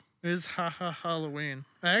It is Halloween.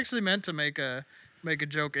 I actually meant to make a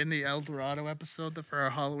joke in the El Dorado episode that for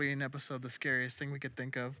our Halloween episode, the scariest thing we could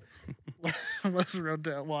think of was watching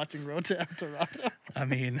Road to El Dorado. I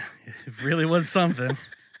mean, it really was something.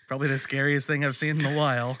 Probably the scariest thing I've seen in a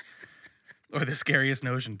while. Or the scariest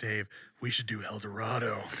notion, Dave. We should do El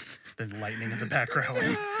Dorado. Then lightning in the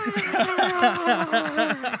background.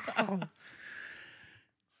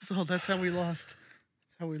 So that's how we lost.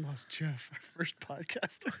 That's how we lost Jeff, our first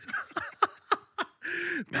podcast.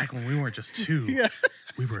 Back when we weren't just two, Yeah.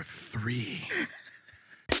 we were three.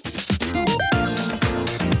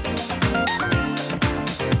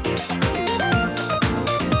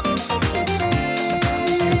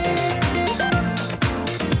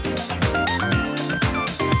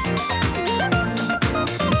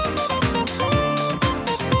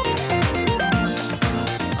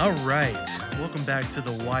 All right. Welcome back to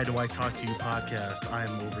the Why Do I Talk to You podcast. I'm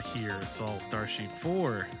over here, Saul Starsheet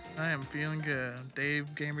 4. I am feeling good.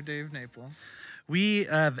 Gamer Dave Naple. We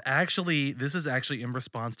have actually, this is actually in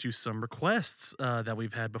response to some requests that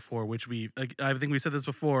we've had before, which I think we said this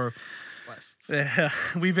before.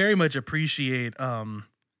 We very much appreciate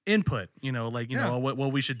input, know,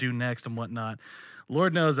 what we should do next and whatnot.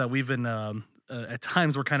 Lord knows that we've been, at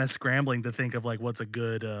times we're kind of scrambling to think of like what's a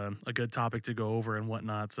good topic to go over and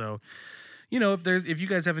whatnot. So, if you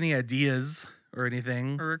guys have any ideas or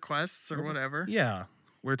anything Or requests or whatever. yeah,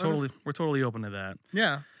 we're totally open to that.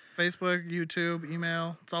 Yeah. Facebook, YouTube,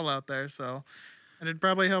 email, it's all out there. So, and it'd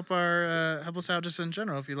probably help us out just in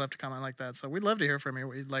general if you left a comment like that. So we'd love to hear from you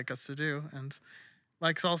what you'd like us to do. And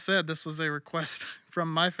like Saul said, this was a request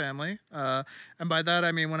from my family. And by that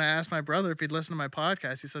I mean when I asked my brother if he'd listen to my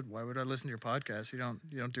podcast, he said, "Why would I listen to your podcast? You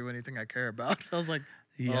don't do anything I care about." I was like,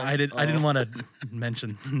 yeah, I didn't want to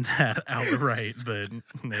mention that outright, but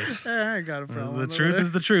I ain't got a problem. the truth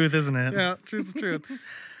is the truth, isn't it? Yeah, truth's the truth.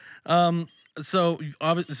 So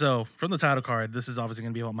from the title card, this is obviously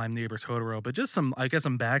going to be about My Neighbor Totoro, but just some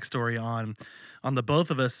backstory on the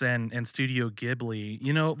both of us and Studio Ghibli.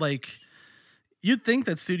 You'd think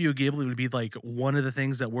that Studio Ghibli would be like one of the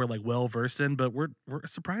things that we're like well versed in, but we're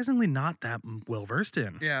surprisingly not that well versed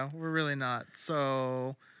in. Yeah, we're really not.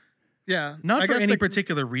 So, yeah, not for any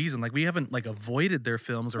particular reason. Like we haven't like avoided their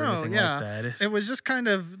films or anything like that. It was just kind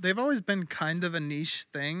of, they've always been kind of a niche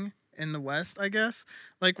thing in the West, I guess.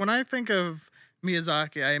 Like when I think of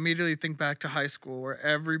Miyazaki, I immediately think back to high school where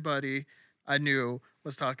everybody I knew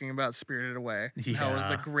was talking about Spirited Away. Yeah. How it was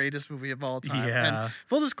the greatest movie of all time. Yeah. And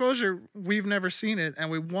full disclosure, we've never seen it, and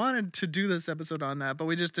we wanted to do this episode on that, but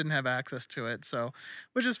we just didn't have access to it, so,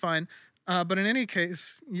 which is fine. But in any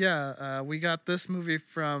case, we got this movie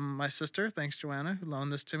from my sister, thanks Joanna, who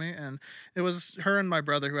loaned this to me, and it was her and my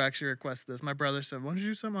brother who actually requested this. My brother said, "Why don't you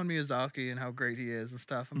do something on Miyazaki and how great he is and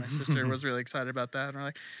stuff?" And my sister was really excited about that, and we're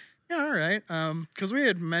like, "Yeah, all right," because we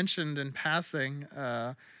had mentioned in passing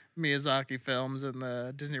Miyazaki films in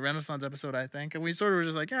the Disney Renaissance episode, I think, and we sort of were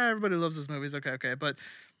just like, "Yeah, everybody loves this movie. It's okay." But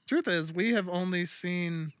truth is, we have only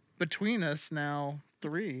seen between us now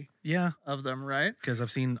 3 of them, right? Because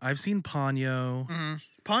I've seen Ponyo. Mm-hmm.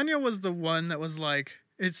 Ponyo was the one that was like,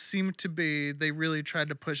 it seemed to be, they really tried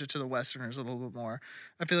to push it to the Westerners a little bit more.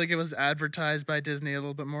 I feel like it was advertised by Disney a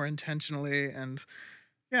little bit more intentionally, and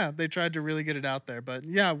they tried to really get it out there. But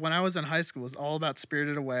when I was in high school, it was all about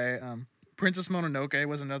Spirited Away. Princess Mononoke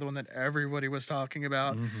was another one that everybody was talking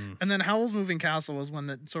about. Mm-hmm. And then Howl's Moving Castle was one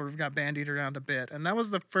that sort of got bandied around a bit. And that was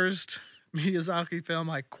the first Miyazaki film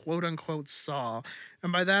I quote unquote saw.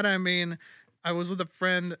 And by that I mean I was with a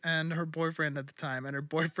friend and her boyfriend at the time, and her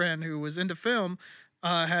boyfriend, who was into film,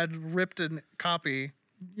 had ripped a copy,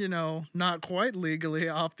 not quite legally,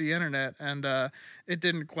 off the internet, and it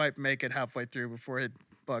didn't quite make it halfway through before it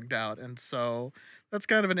bugged out. And so that's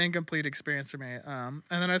kind of an incomplete experience for me. And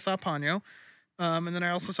then I saw Ponyo. And then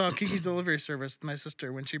I also saw Kiki's Delivery Service with my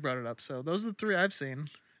sister when she brought it up. So those are the 3 I've seen.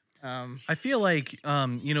 I feel like,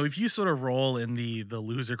 if you sort of roll in the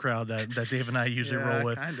loser crowd that Dave and I usually roll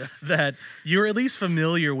with, kind of. that you're at least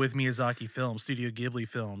familiar with Miyazaki films, Studio Ghibli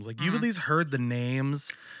films. Like, you've at least heard the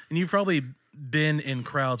names, and you've probably been in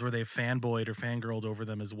crowds where they've fanboyed or fangirled over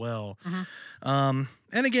them as well. Mm-hmm.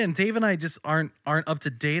 And again, Dave and I just aren't up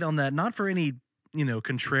to date on that, not for any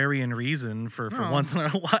contrarian reason for once in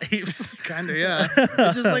our lives. Kind of, yeah.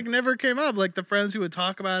 It just like never came up. Like the friends who would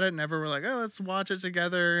talk about it never were like, "Oh, let's watch it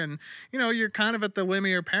together." And you're kind of at the whim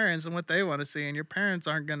of your parents and what they want to see, and your parents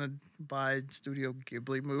aren't gonna buy Studio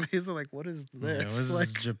Ghibli movies. They're like, "What is this?" This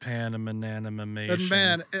like is Japan animation. And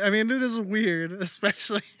man, I mean, it is weird.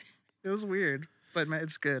 Especially, it was weird, but man,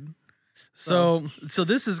 it's good. So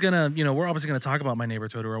this is gonna, we're obviously gonna talk about My Neighbor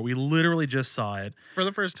Totoro. We literally just saw it for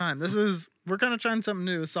the first time. We're kind of trying something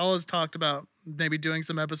new. Saul has talked about maybe doing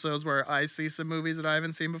some episodes where I see some movies that I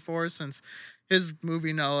haven't seen before, since his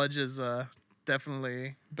movie knowledge is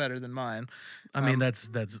definitely better than mine. I mean, that's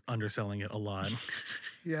underselling it a lot.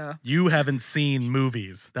 Yeah. You haven't seen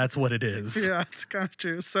movies. That's what it is. Yeah, it's kind of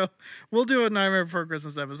true. So we'll do a Nightmare Before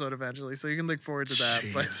Christmas episode eventually, so you can look forward to that.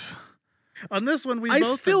 Jeez. But on this one, I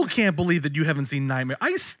still can't believe that you haven't seen Nightmare.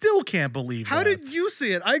 I still can't believe How that. did you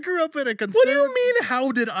see it? I grew up in a conservative... What do you mean,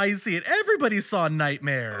 how did I see it? Everybody saw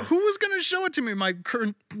Nightmare. Who was going to show it to me?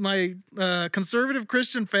 My conservative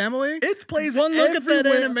Christian family? It plays one look everywhere. at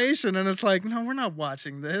that animation, and it's like, no, we're not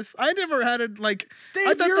watching this. I never had it, like... Dave,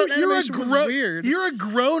 I thought that animation was weird. You're a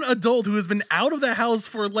grown adult who has been out of the house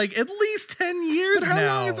for, like, at least 10 years But how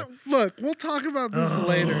now. long is it? Look, we'll talk about this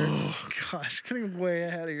later. Gosh, getting way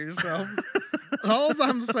ahead of yourself. All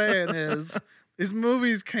I'm saying is, these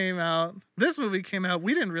movies came out. This movie came out.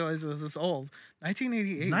 We didn't realize it was this old.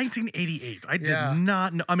 1988. 1988. I did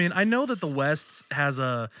not know. I mean, I know that the West has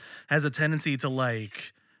a tendency to,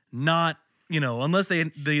 like, not, unless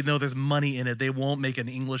they know there's money in it, they won't make an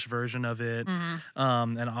English version of it.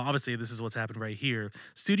 Mm-hmm. And obviously, this is what's happened right here.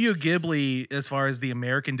 Studio Ghibli, as far as the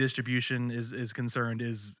American distribution is concerned,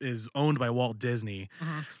 is owned by Walt Disney.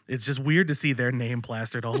 Mm-hmm. It's just weird to see their name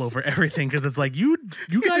plastered all over everything, because it's like you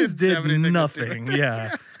guys did nothing.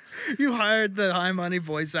 Yeah. You hired the high money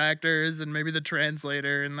voice actors and maybe the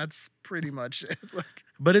translator, and that's pretty much it.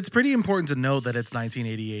 But it's pretty important to note that it's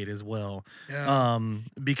 1988 as well. Yeah.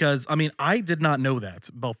 Because I mean, I did not know that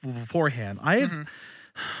beforehand. I had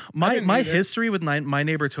my history with My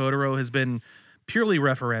Neighbor Totoro has been purely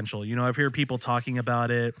referential. I've heard people talking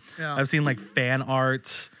about it. Yeah. I've seen like fan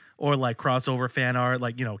art or like crossover fan art,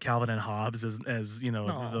 like, Calvin and Hobbes as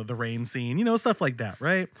the rain scene, stuff like that,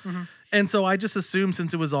 right? Mm-hmm. And so I just assumed,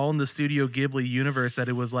 since it was all in the Studio Ghibli universe, that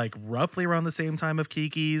it was like roughly around the same time of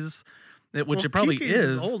Kiki's. Which it probably Kiki's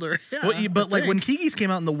is older, yeah. Well, but like when Kiki's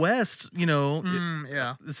came out in the West,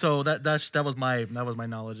 yeah. So that was my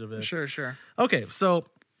knowledge of it. Sure. Okay, so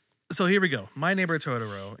here we go. My Neighbor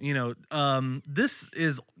Totoro. This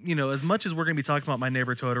is, as much as we're going to be talking about My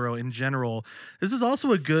Neighbor Totoro in general, this is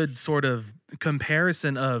also a good sort of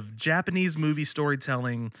comparison of Japanese movie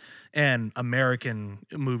storytelling and American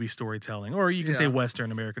movie storytelling, or you can say Western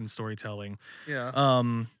American storytelling.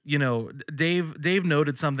 Yeah. Dave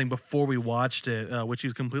noted something before we watched it, which he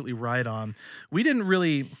was completely right on. We didn't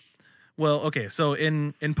really, so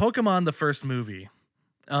in Pokemon, the first movie,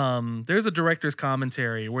 there's a director's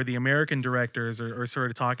commentary where the American directors are sort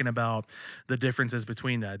of talking about the differences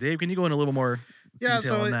between that. Dave, can you go in a little more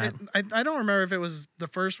detail on that? I don't remember if it was the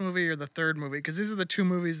first movie or the third movie, because these are the two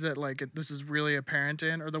movies that this is really apparent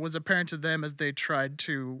in, or that was apparent to them as they tried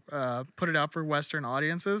to put it out for Western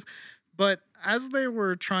audiences. But as they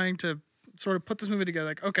were trying to sort of put this movie together,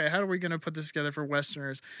 like, okay, how are we going to put this together for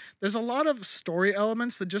Westerners? There's a lot of story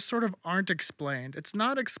elements that just sort of aren't explained. It's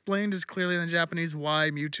not explained as clearly in the Japanese why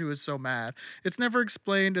Mewtwo is so mad. It's never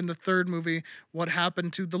explained in the third movie what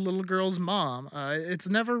happened to the little girl's mom. It's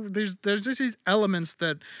never, there's just these elements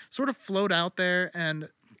that sort of float out there, and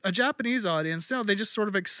a Japanese audience, they just sort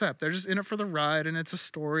of accept. They're just in it for the ride, and it's a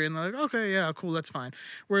story, and they're like, okay, yeah, cool, that's fine.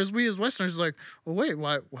 Whereas we as Westerners are like, well, wait,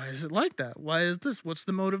 why is it like that? Why is this? What's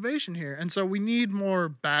the motivation here? And so we need more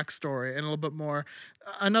backstory and a little bit more.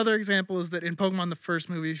 Another example is that in Pokemon, the first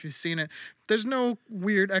movie, if you've seen it, there's no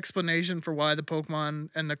weird explanation for why the Pokemon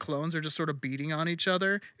and the clones are just sort of beating on each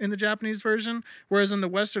other in the Japanese version. Whereas in the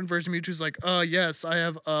Western version, Mewtwo's like, yes, I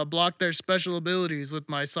have blocked their special abilities with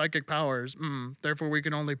my psychic powers. Therefore, we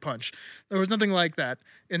can only punch. There was nothing like that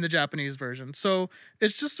in the Japanese version. So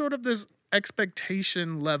it's just sort of this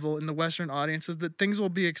expectation level in the Western audiences that things will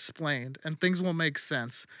be explained and things will make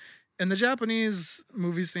sense. In the Japanese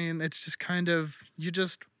movie scene, it's just kind of, you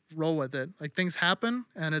just roll with it. Like, things happen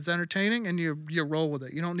and it's entertaining and you roll with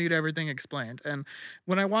it. You don't need everything explained. And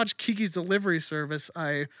when I watched Kiki's Delivery Service,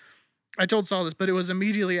 I told Saul this, but it was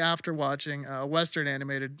immediately after watching a Western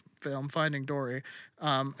animated film, Finding Dory.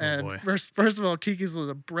 First of all, Kiki's was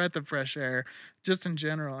a breath of fresh air, just in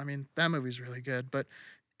general. I mean, that movie's really good, but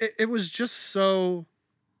it was just so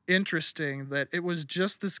interesting that it was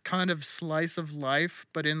just this kind of slice of life,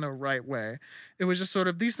 but in the right way. It was just sort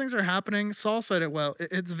of, these things are happening. Saul said it well.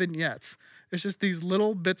 It's vignettes. It's just these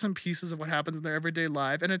little bits and pieces of what happens in their everyday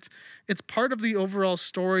life, and it's part of the overall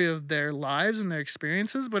story of their lives and their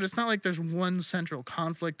experiences. But it's not like there's one central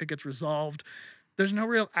conflict that gets resolved. There's no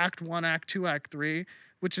real Act 1, Act 2, Act 3,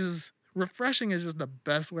 which is refreshing. Is just the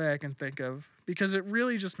best way I can think of, because it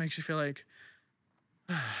really just makes you feel like,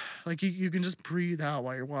 Like you can just breathe out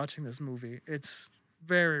while you're watching this movie. It's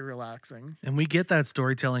very relaxing. And we get that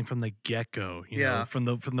storytelling from the get-go, you know, Yeah. from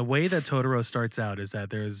the way that Totoro starts out is that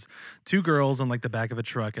there's two girls on like the back of a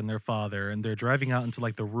truck and their father, and they're driving out into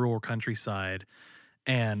like the rural countryside.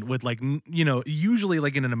 And with like, you know, usually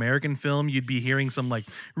like in an American film, you'd be hearing some like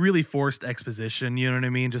really forced exposition, you know what I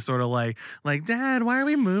mean? Just sort of like, Dad, why are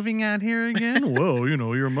we moving out here again? Well, you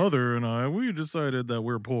know, your mother and I, we decided that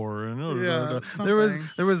we're poor. And Yeah,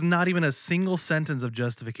 there was not even a single sentence of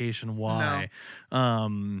justification why.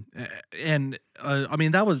 And I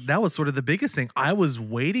mean, that was sort of the biggest thing. I was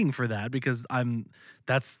waiting for that because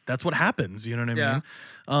that's what happens, you know what I Yeah.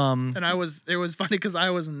 mean? And it was funny because I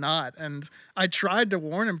was not, and I tried to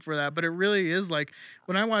warn him for that, but it really is like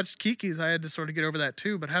when I watched Kiki's, I had to sort of get over that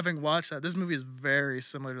too. But having watched that, this movie is very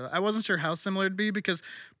similar to that. I wasn't sure how similar it'd be because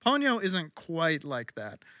Ponyo isn't quite like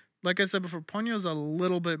that. Like I said before, Ponyo's a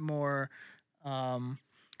little bit more.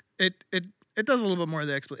 It does a little bit more of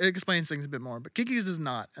the it explains things a bit more, but Kiki's does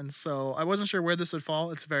not, and so I wasn't sure where this would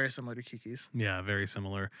fall. It's very similar to Kiki's. Yeah, very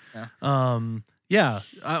similar. Yeah. Yeah.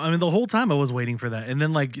 I mean, the whole time I was waiting for that, and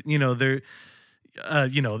then like you know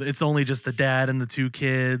it's only just the dad and the two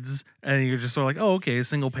kids, and you're just sort of like, oh, okay,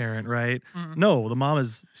 single parent, right? Mhm. No, the mom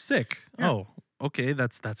is sick. Yeah. Oh, okay,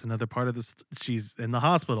 that's another part of this. She's in the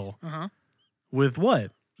hospital Uh huh. with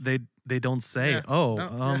what they don't say. Yeah. Oh,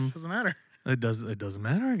 No, yeah, doesn't matter. it doesn't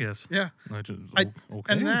matter, I guess. Yeah. Okay.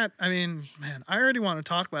 And that, I mean, man, I already want to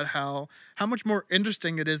talk about how much more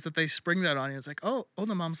interesting it is that they spring that on you. It's like, oh,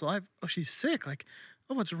 the mom's alive. Oh, she's sick. Like,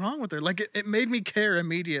 oh, what's wrong with her? Like, it made me care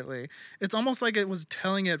immediately. It's almost like it was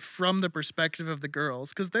telling it from the perspective of the girls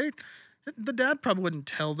because the dad probably wouldn't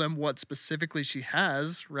tell them what specifically she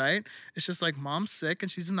has, right? It's just like mom's sick and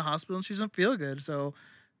she's in the hospital and she doesn't feel good. So,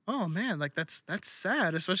 oh man, like that's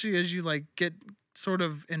sad, especially as you like get sort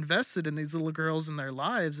of invested in these little girls and their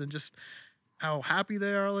lives and just how happy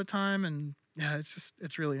they are all the time. And yeah,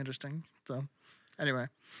 it's really interesting. So anyway,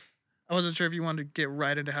 I wasn't sure if you wanted to get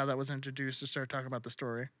right into how that was introduced to start talking about the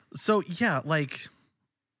story. So yeah, like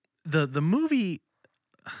the movie,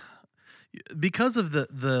 because of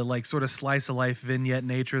the like sort of slice of life vignette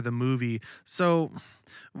nature of the movie. So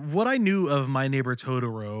what I knew of My Neighbor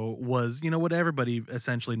Totoro was, you know, what everybody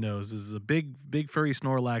essentially knows is a big furry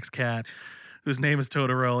Snorlax cat whose name is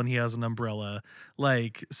Totoro and he has an umbrella.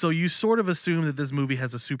 Like, so you sort of assume that this movie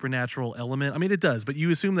has a supernatural element. I mean, it does, but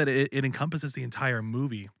you assume that it encompasses the entire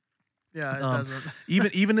movie. Yeah, it doesn't.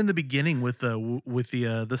 even in the beginning with the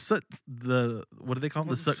soot, what do they call them?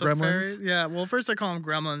 The soot gremlins? Fairies? Yeah, well, first they call them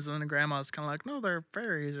gremlins, and then the grandma's kind of like, no, they're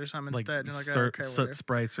fairies or something Like instead. And you're like, soot, okay, soot whatever.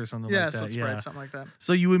 sprites or something Yeah, like that. soot sprites, something like that.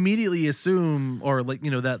 So you immediately assume, or like,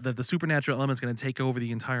 you know, that the supernatural element's going to take over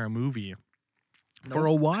the entire movie. Nope. For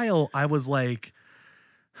a while, I was like,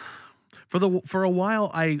 for a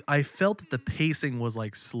while, I felt that the pacing was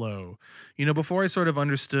like slow. You know, before I sort of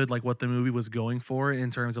understood like what the movie was going for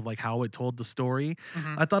in terms of like how it told the story,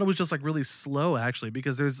 I thought it was just like really slow actually,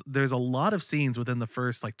 because there's a lot of scenes within the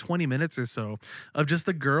first like 20 minutes or so of just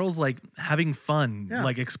the girls like having fun,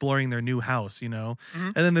 like exploring their new house, you know?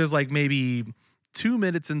 And then there's like maybe 2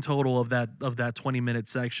 minutes in total of that 20-minute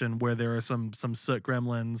section where there are some soot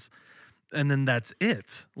gremlins, and then that's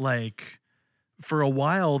it. Like, for a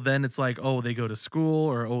while, then it's like, oh, they go to school,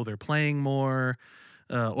 or oh, they're playing more,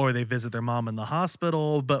 or they visit their mom in the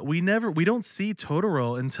hospital. But we don't see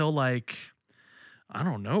Totoro until like, I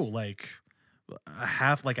don't know, like a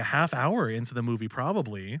half hour into the movie,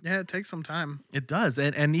 probably. Yeah, it takes some time. It does,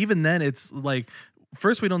 and even then, it's like,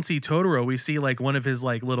 first we don't see Totoro, we see like one of his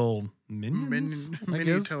like little minions, Mini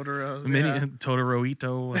Totoros. mini Yeah.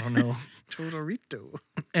 Totoroito, I don't know. Totorito.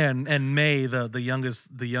 and May, the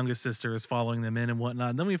youngest sister, is following them in and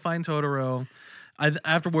whatnot. And then we find Totoro.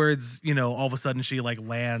 Afterwards, you know, all of a sudden she like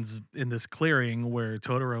lands in this clearing where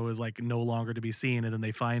Totoro is like no longer to be seen, and then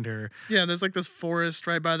they find her. Yeah, there's like this forest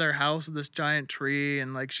right by their house with this giant tree,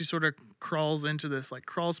 and like she sort of crawls into this like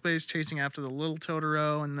crawl space chasing after the little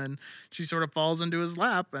Totoro, and then she sort of falls into his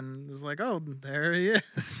lap and is like, oh, there he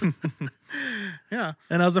is. Yeah.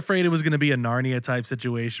 And I was afraid it was going to be a Narnia type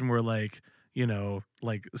situation where like, you know,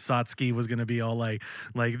 like Satsuki was going to be all like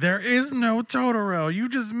there is no Totoro, you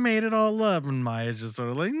just made it all up, and Maya's just sort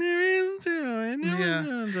of like, there is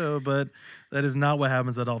too. But that is not what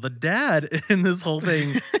happens at all. The dad in this whole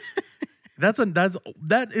thing,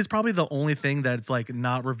 that is probably the only thing that's like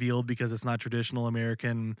not revealed because it's not traditional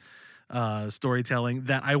American storytelling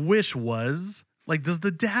that I wish was. Like, does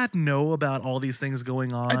the dad know about all these things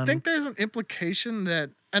going on? I think there's an implication that,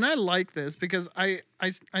 and I like this because I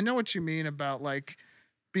know what you mean about like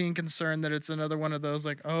being concerned that it's another one of those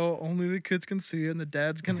like, oh, only the kids can see it and the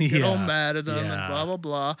dad's gonna get all mad at them and blah blah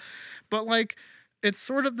blah. But like, it's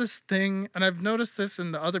sort of this thing, and I've noticed this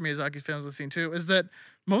in the other Miyazaki films I've seen too, is that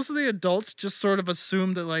most of the adults just sort of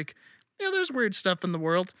assume that like, yeah, there's weird stuff in the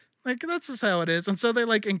world. Like, that's just how it is. And so they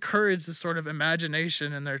like encourage this sort of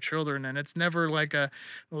imagination in their children. And it's never like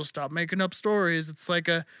we'll stop making up stories. It's like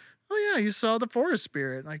oh yeah, you saw the forest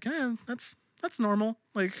spirit. Like, yeah, that's normal.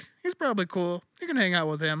 Like, he's probably cool. You can hang out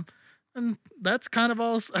with him. And that's kind of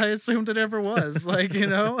all I assumed it ever was. Like, you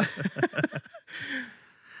know?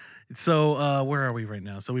 So where are we right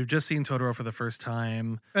now? So we've just seen Totoro for the first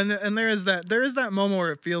time, and there is that moment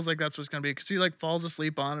where it feels like that's what's gonna be, because she like falls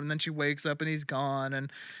asleep on him, and then she wakes up and he's gone,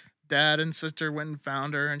 and dad and sister went and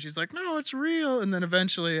found her, and she's like, no, it's real, and then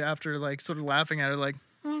eventually after like sort of laughing at her like,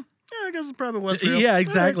 yeah, I guess it probably was real. Yeah,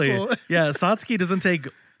 exactly. Cool. Yeah, Satsuki doesn't take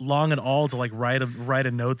long at all to like write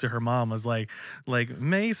a note to her mom. As like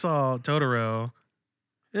May saw Totoro.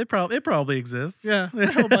 It probably exists. Yeah, I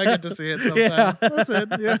hope I get to see it sometime. Yeah. That's it.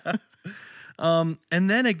 Yeah. And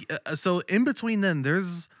then so in between, then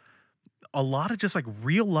there's a lot of just like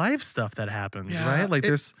real life stuff that happens, right? Like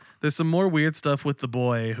there's some more weird stuff with the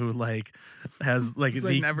boy who like has like he's,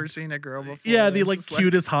 like never seen a girl before. Yeah, the like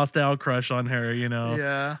cutest hostile crush on her, you know.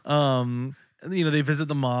 Yeah. You know, they visit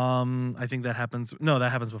the mom. I think that happens. No,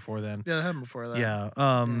 that happens before then. Yeah, that happened before that. Yeah.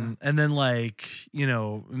 And then like, you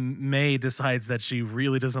know, May decides that she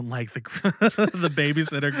really doesn't like the the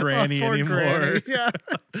babysitter granny anymore. Granny. Yeah.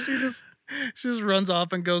 She just runs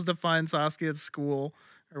off and goes to find Sasuke at school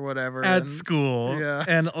or whatever. At school. Yeah.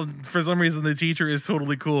 And for some reason the teacher is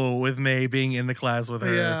totally cool with May being in the class with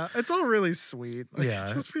her. Yeah. It's all really sweet. Like, yeah.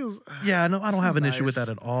 It just feels yeah, no, I don't have an issue with that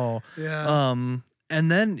at all. Yeah.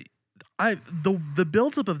 And then the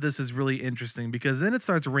build-up of this is really interesting, because then it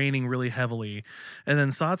starts raining really heavily, and then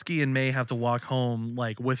Satsuki and May have to walk home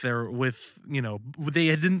like you know,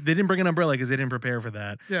 they didn't bring an umbrella because they didn't prepare for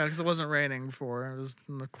that. Yeah, because it wasn't raining before. It was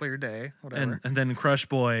a clear day, whatever. And then Crush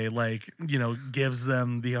Boy like, you know, gives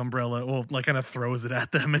them the umbrella, well, like kind of throws it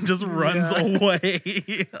at them and just runs away.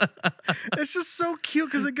 It's just so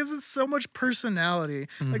cute because it gives it so much personality.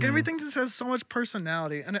 Like everything just has so much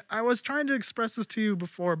personality. And I was trying to express this to you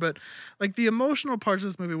before, but like the emotional parts of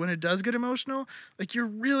this movie, when it does get emotional, like you're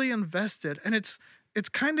really invested, and it's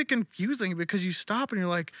kind of confusing because you stop and you're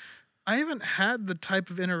like, I haven't had the type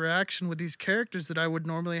of interaction with these characters that I would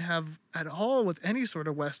normally have at all with any sort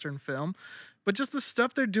of Western film. But just the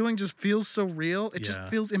stuff they're doing just feels so real. It just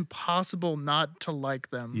feels impossible not to like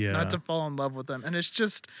them, not to fall in love with them. And it's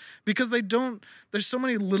just because there's so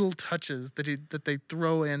many little touches that they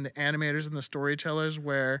throw in, the animators and the storytellers,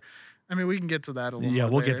 where, I mean, we can get to that a little bit. Yeah,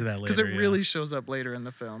 we'll get to that later. Because it really shows up later in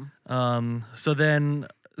the film. So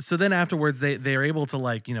then afterwards, they are able to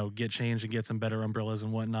like, you know, get changed and get some better umbrellas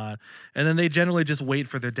and whatnot. And then they generally just wait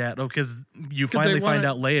for their dad. Oh, because you finally find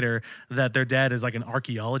out later that their dad is like an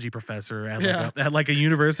archaeology professor at like a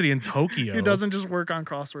university in Tokyo. He doesn't just work on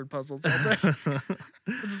crossword puzzles all day.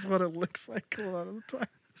 Which is what it looks like a lot of the time.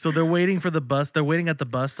 So they're waiting for the bus. They're waiting at the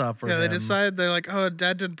bus stop for him. They decide, they're like, oh,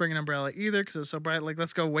 dad didn't bring an umbrella either because it was so bright. Like,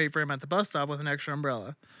 let's go wait for him at the bus stop with an extra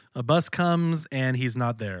umbrella. A bus comes and he's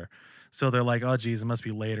not there. So they're like, oh, geez, it must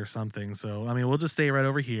be late or something. So, I mean, we'll just stay right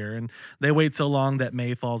over here. And they wait so long that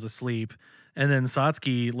May falls asleep. And then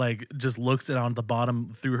Satsuki, like, just looks on the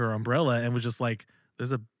bottom through her umbrella and was just like,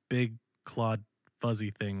 there's a big clawed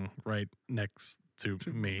fuzzy thing right next to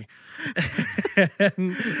me.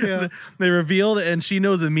 And they revealed, and she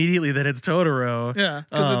knows immediately that it's Totoro. Yeah,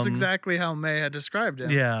 because it's exactly how May had described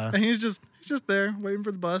him. Yeah. And he's just there waiting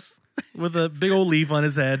for the bus. With a big old leaf on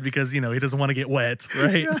his head because, you know, he doesn't want to get wet,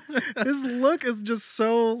 right? Yeah. His look is just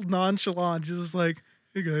so nonchalant. He's just like,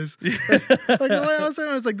 hey guys. Like the way I was saying,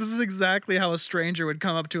 I was like, this is exactly how a stranger would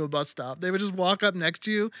come up to a bus stop. They would just walk up next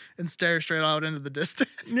to you and stare straight out into the distance.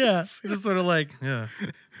 Yeah. He's just sort of like, yeah,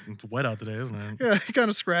 it's wet out today, isn't it? Yeah, he kind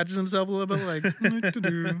of scratches himself a little bit like, what to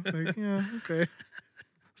do? Like, yeah, okay.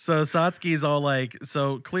 So Satsuki's all like,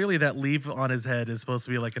 so clearly that leaf on his head is supposed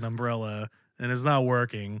to be like an umbrella and it's not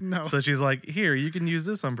working. No. So she's like, here, you can use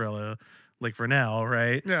this umbrella, like for now,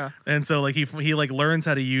 right? Yeah. And so like he like learns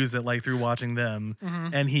how to use it like through watching them,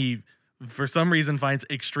 and he for some reason finds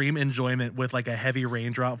extreme enjoyment with like a heavy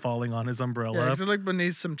raindrop falling on his umbrella. Yeah, he's like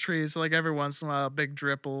beneath some trees, so like every once in a while a big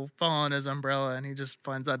drip will fall on his umbrella and he just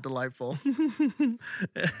finds that delightful.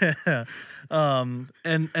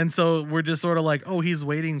 And so we're just sort of like, oh, he's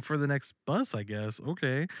waiting for the next bus, I guess.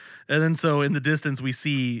 Okay. And then so in the distance we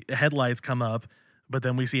see headlights come up, but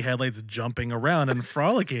then we see headlights jumping around and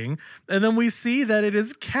frolicking, and then we see that it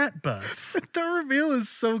is Cat Bus. The reveal is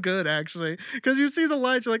so good, actually, because you see the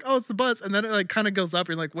lights, you're like, oh, it's the bus, and then it like kind of goes up.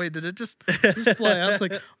 You're like, wait, did it just fly up? It's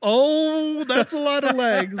like, oh, that's a lot of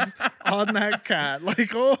legs on that cat.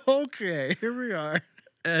 Like, oh, okay, here we are.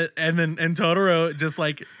 And then Totoro just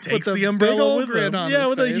like takes With the big umbrella old with grin him. on Yeah, his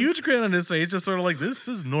with face. a huge grin on his face, just sort of like, this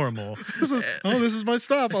is normal. This is my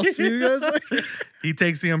stop. I'll see you guys later. He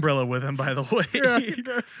takes the umbrella with him, by the way. Yeah, he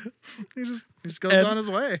does. He just goes on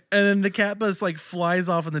his way. And then the cat bus like flies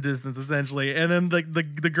off in the distance, essentially. And then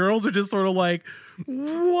the girls are just sort of like,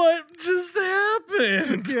 what just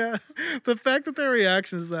happened? Yeah, the fact that their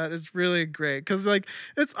reaction is that is really great, because like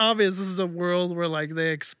it's obvious this is a world where like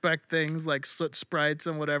they expect things like soot sprites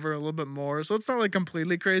and whatever a little bit more, so it's not like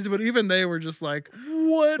completely crazy, but even they were just like,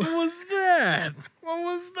 What was that? what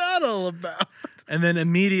was that all about? And then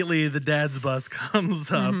immediately the dad's bus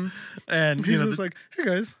comes up, and He's you know, just like, hey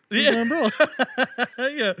guys, here's my umbrella.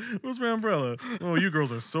 yeah, where's my umbrella? Oh, you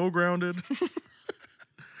girls are so grounded.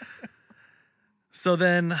 So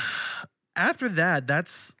then, after that,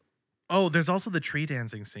 there's also the tree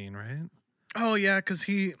dancing scene, right? Oh yeah, because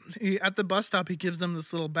he at the bus stop he gives them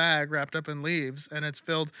this little bag wrapped up in leaves, and it's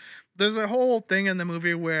filled. There's a whole thing in the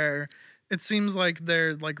movie where it seems like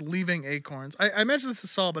they're like leaving acorns. I mentioned this to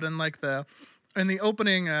Saul, but in the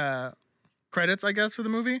opening credits, I guess, for the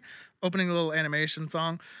movie, opening little animation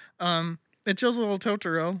song, it shows a little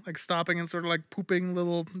Totoro like stopping and sort of like pooping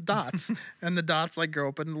little dots, and the dots like grow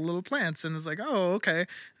up into little plants, and it's like, oh, okay,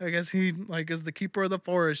 I guess he like is the keeper of the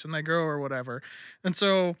forest and they grow or whatever. And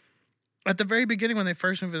so at the very beginning when they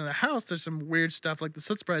first move into the house, there's some weird stuff like the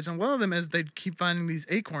soot sprites, and one of them is they keep finding these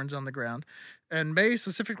acorns on the ground, and May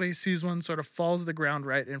specifically sees one sort of fall to the ground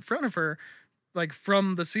right in front of her, like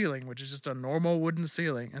from the ceiling, which is just a normal wooden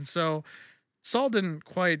ceiling. And so Saul didn't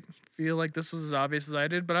quite feel like this was as obvious as I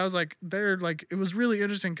did, but I was like, it was really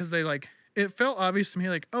interesting because they like, it felt obvious to me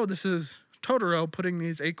like, oh, this is Totoro putting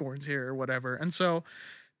these acorns here or whatever. And so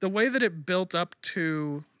the way that it built up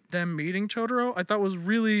to them meeting Totoro, I thought was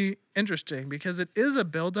really interesting, because it is a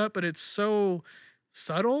build up, but it's so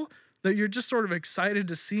subtle that you're just sort of excited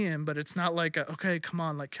to see him, but it's not like, okay, come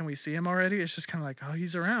on, like, can we see him already? It's just kind of like, oh,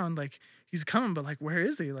 he's around, like, he's coming, but like, where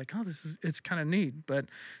is he? Like, oh, it's kind of neat. But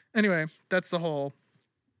anyway, that's the whole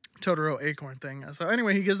Totoro acorn thing. So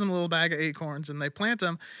anyway, he gives them a little bag of acorns, and they plant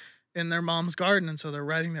them in their mom's garden. And so they're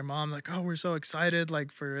writing their mom like, oh, we're so excited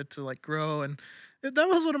like for it to like grow. And that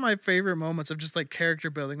was one of my favorite moments of just like character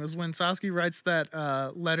building, was when Sasuke writes that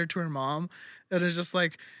letter to her mom. And it's just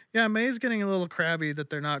like, yeah, May's getting a little crabby that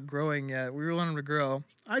they're not growing yet. We want them to grow.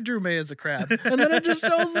 I drew May as a crab. And then it just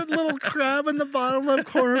shows that little crab in the bottom left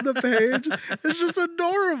corner of the page. It's just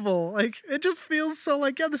adorable. Like, it just feels so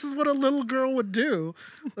like, yeah, this is what a little girl would do.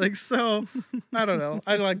 Like, so, I don't know.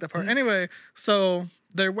 I like that part. Anyway, so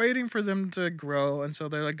they're waiting for them to grow. And so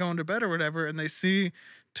they're like going to bed or whatever. And they see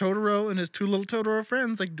Totoro and his two little Totoro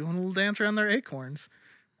friends like doing a little dance around their acorns.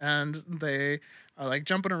 And they are like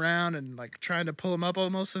jumping around and like trying to pull them up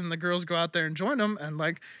almost, and the girls go out there and join them, and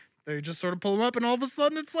like they just sort of pull them up, and all of a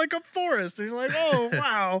sudden it's like a forest, and you're like, oh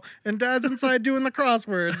wow. And Dad's inside doing the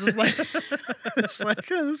crosswords. It's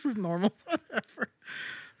like oh, this is normal, whatever.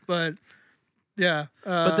 But yeah,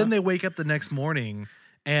 but then they wake up the next morning,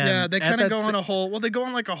 and yeah, they kind of go on they go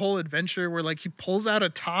on like a whole adventure where like he pulls out a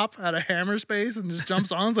top out of hammer space and just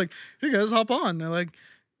jumps on. It's like, you guys hop on. They're like,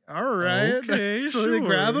 all right. Okay, so sure. They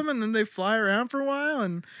grab him, and then they fly around for a while,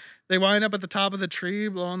 and they wind up at the top of the tree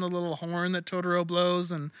blowing the little horn that Totoro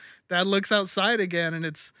blows, and Dad looks outside again, and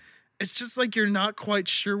it's just like you're not quite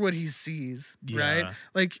sure what he sees, right?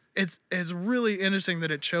 Like it's really interesting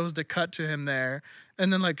that it chose to cut to him there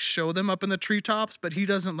and then like show them up in the treetops, but he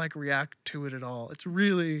doesn't like react to it at all. It's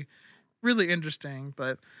really, really interesting.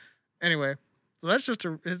 But anyway, so that's just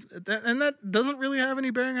and that doesn't really have any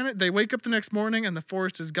bearing on it. They wake up the next morning and the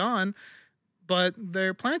forest is gone, but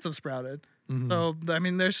their plants have sprouted. Mm-hmm. So, I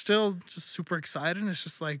mean, they're still just super excited. It's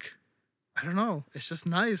just like, I don't know. It's just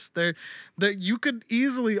nice. You could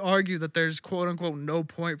easily argue that there's quote unquote no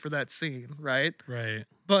point for that scene, right? Right.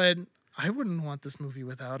 But I wouldn't want this movie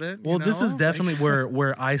without it. Well, this is definitely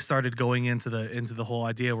where I started going into the whole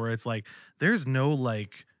idea where it's like there's no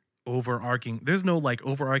overarching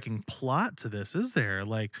plot to this, is there?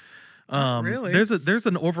 Like really? There's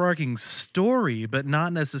an overarching story, but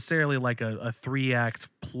not necessarily like a 3-act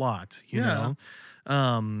plot, you know?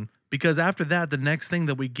 Because after that, the next thing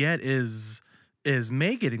that we get is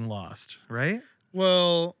May getting lost, right?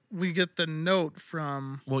 Well, we get the note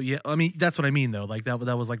from. Well, yeah, I mean that's what I mean though. Like that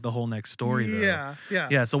was like the whole next story though.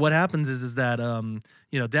 Yeah. So what happens is that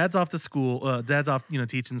Dad's off to school. Dad's off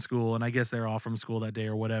teaching school, and I guess they're off from school that day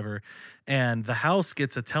or whatever. And the house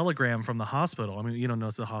gets a telegram from the hospital. I mean, you don't know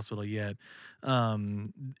it's the hospital yet.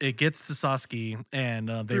 it gets to Sasaki, and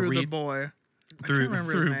they Through read the boy. through I can't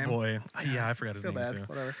remember his name. boy. Yeah, I forgot his Feel name bad. too.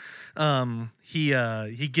 Whatever.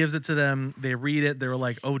 He gives it to them. They read it. They were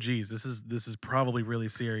like, "Oh, geez, this is probably really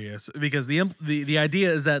serious." Because the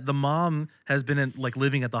idea is that the mom has been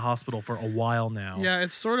living at the hospital for a while now. Yeah,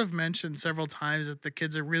 it's sort of mentioned several times that the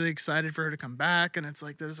kids are really excited for her to come back, and it's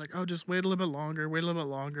like there's like, oh, just wait a little bit longer, wait a little bit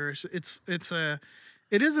longer.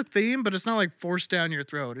 It is a theme, but it's not like forced down your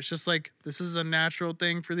throat. It's just like this is a natural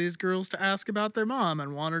thing for these girls to ask about their mom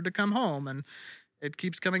and want her to come home, and it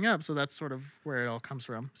keeps coming up. So that's sort of where it all comes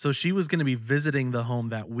from. So she was going to be visiting the home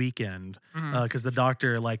that weekend because the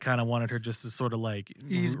doctor kind of wanted her just to sort of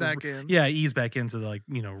ease back in. Yeah, ease back into the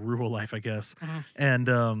rural life, I guess.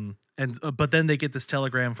 And but then they get this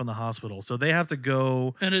telegram from the hospital, so they have to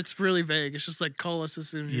go. And it's really vague. It's just like, call us as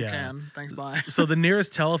soon as you can. Thanks, bye. So the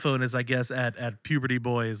nearest telephone is, I guess, at Puberty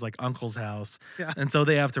Boy's uncle's house. Yeah. And so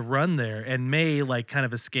they have to run there, and May kind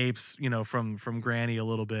of escapes, from Granny a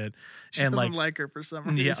little bit. She doesn't like her for some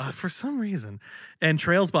reason. Yeah, for some reason, and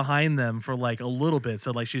trails behind them for a little bit.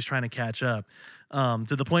 So she's trying to catch up.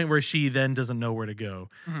 To the point where she then doesn't know where to go.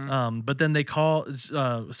 But then they call.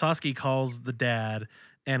 Sasaki calls the dad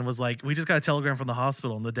and was like, "We just got a telegram from the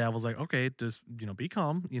hospital." And the dad was like, "Okay, just be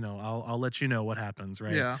calm. I'll let you know what happens,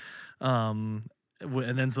 right?" Yeah. And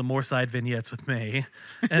then some more side vignettes with May,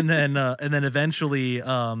 and then eventually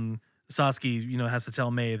Sasaki, has to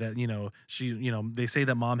tell May that, she, they say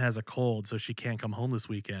that mom has a cold, so she can't come home this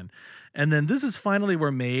weekend. And then this is finally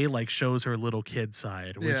where May shows her little kid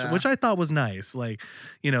side, which I thought was nice.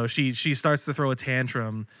 She starts to throw a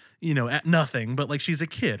tantrum, at nothing, but she's a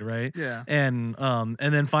kid, right? Yeah. And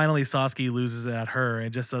then finally Sasaki loses it at her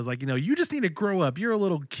and just says you just need to grow up. You're a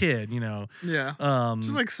little kid, Yeah.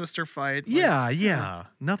 Just sister fight. Yeah.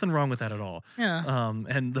 Nothing wrong with that at all. Yeah.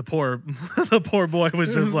 And the poor boy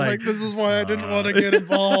was just this is why I didn't want to get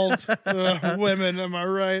involved. Women, am I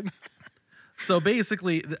right? So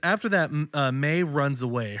basically, after that, May runs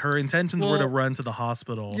away. Her intentions were to run to the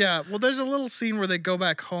hospital. Yeah, well, there's a little scene where they go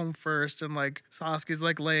back home first, and Sasaki's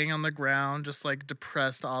laying on the ground, just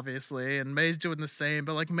depressed, obviously, and May's doing the same.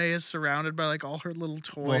 But May is surrounded by all her little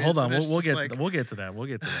toys. Well, hold on, we'll get to that. We'll get to that.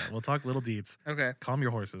 We'll talk little deeds. Okay, calm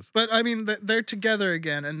your horses. But I mean, they're together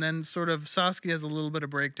again, and then sort of Sasaki has a little bit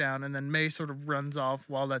of breakdown, and then May sort of runs off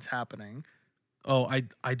while that's happening. Oh,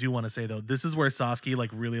 I do want to say though, this is where Sasaki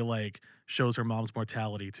really shows her mom's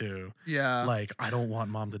mortality too. Yeah. I don't want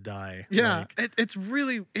mom to die. Yeah. It's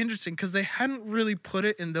really interesting because they hadn't really put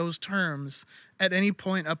it in those terms at any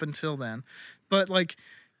point up until then. But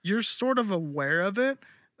you're sort of aware of it.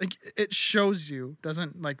 It shows you,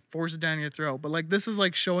 doesn't force it down your throat. But this is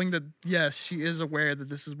showing that, yes, she is aware that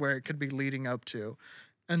this is where it could be leading up to.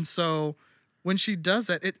 And so when she does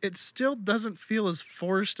that, it still doesn't feel as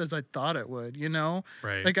forced as I thought it would,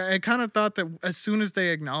 Right. I kind of thought that as soon as they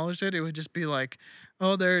acknowledged it, it would just be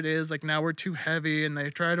oh, there it is. Now we're too heavy, and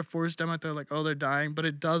they try to force them out there oh, they're dying. But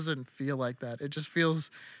it doesn't feel like that. It just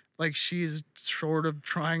feels like she's sort of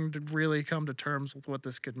trying to really come to terms with what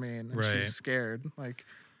this could mean. And she's scared.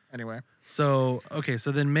 Anyway. So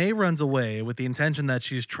then May runs away with the intention that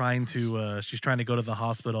she's trying to go to the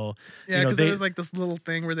hospital. Yeah, because there was this little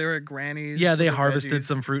thing where they were at Granny's. Yeah, they harvested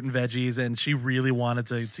some fruit and veggies, and she really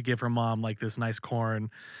wanted to give her mom this nice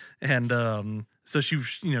corn, and so she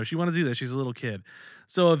wanted to do that. She's a little kid.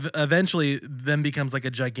 So eventually then becomes a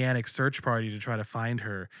gigantic search party to try to find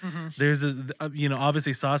her. Mm-hmm. There's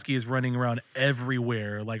obviously Sasaki is running around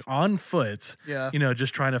everywhere, on foot. Yeah.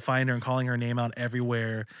 Just trying to find her and calling her name out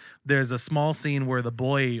everywhere. There's a small scene where the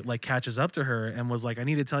boy catches up to her and was I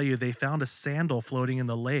need to tell you, they found a sandal floating in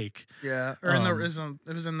the lake. Yeah. Or it was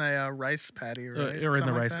in the rice paddy, right? Or in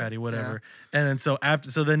the rice paddy, whatever. Yeah. And then so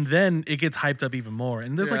then it gets hyped up even more.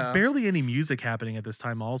 And there's barely any music happening at this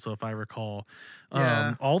time also, if I recall.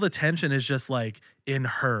 All the tension is just in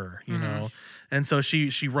her, you know? And so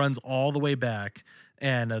she runs all the way back,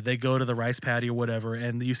 and they go to the rice paddy or whatever,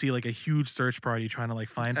 and you see a huge search party trying to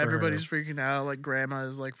find her. Everybody's freaking out. Grandma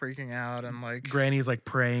is freaking out, and Granny's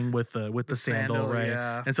praying with the sandal, right?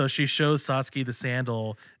 Yeah. And so she shows Sasaki the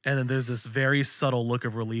sandal, and then there's this very subtle look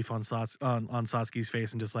of relief on Sasaki's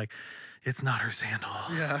face, and just it's not her sandal.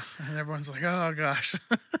 Yeah, and everyone's oh gosh.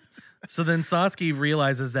 So then Sasaki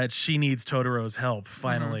realizes that she needs Totoro's help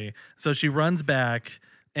finally. So she runs back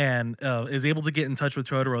and is able to get in touch with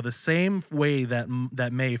Totoro the same way that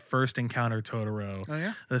May first encountered Totoro. Oh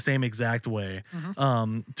yeah, the same exact way.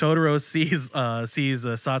 Totoro sees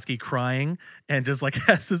Sasaki crying and just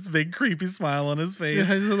has this big creepy smile on his face.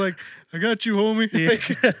 Yeah, he's I got you, homie.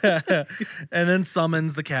 Yeah. And then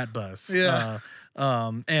summons the cat bus. Yeah.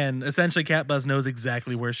 And essentially Cat Bus knows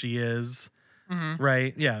exactly where she is.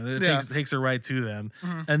 right? Yeah, it Yeah. takes her right to them,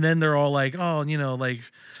 and then they're all like, "Oh, Totoro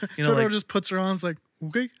like, just puts her on. It's like,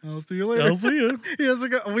 okay, I'll see you later. I'll see you." He doesn't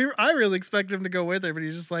go. I really expect him to go with her, but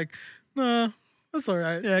he's just like, no, that's all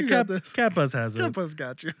right. Yeah, you got this. Cat Buzz has it. Cat Buzz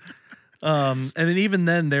got you. And then even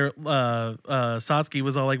then, there, Satsuki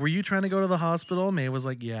was all like, "Were you trying to go to the hospital?" May was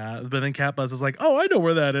like, "Yeah," but then Cat Buzz is like, "Oh, I know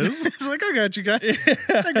where that is," He's like, I got you guys.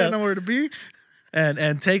 I got nowhere to be.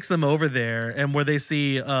 and takes them over there, and where they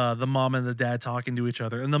see the mom and the dad talking to each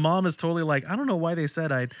other, and the mom is totally like, "I don't know why they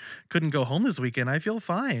said I couldn't go home this weekend. I feel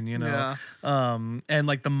fine, Yeah. And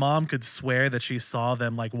like the mom could swear that she saw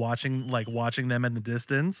them watching them in the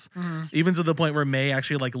distance, even to the point where May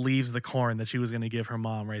actually like leaves the corn that she was going to give her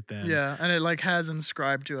mom right then. Yeah, and it like has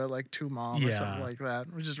inscribed to it like to mom or Yeah. something like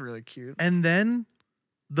that, which is really cute. And then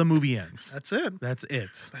the movie ends. That's it. That's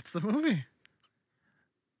it. That's the movie.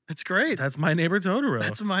 It's great. That's My Neighbor Totoro.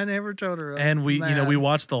 That's My Neighbor Totoro. And we Man.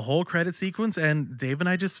 watched the whole credit sequence, and Dave and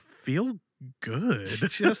I just feel good.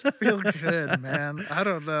 just feel good, man. I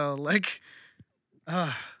don't know. Like,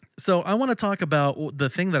 So I want to talk about the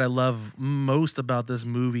thing that I love most about this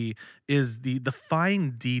movie is the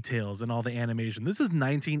fine details and all the animation. This is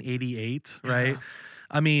 1988, right? Yeah.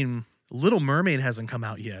 I mean, Little Mermaid hasn't come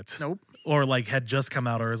out yet. nope. Or like had just come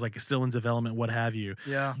out or is like still in development, what have you.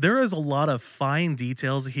 Yeah. There is a lot of fine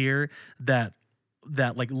details here that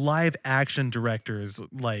like live action directors,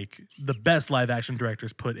 like the best live action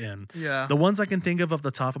directors put in. Yeah. The ones I can think of off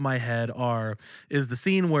the top of my head is the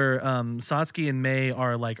scene where Satsuki and May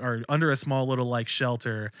are under a small little like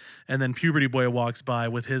shelter, and then Puberty Boy walks by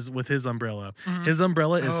with his umbrella. His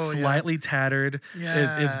umbrella is Oh, yeah. slightly tattered. It's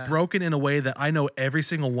Yeah. broken in a way that I know every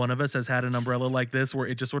single one of us has had an umbrella like this, where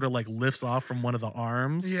it just sort of like lifts off from one of the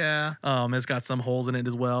arms. Yeah. It's got some holes in it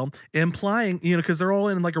as well, implying because they're all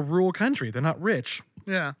in like a rural country, they're not rich.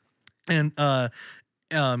 Yeah. And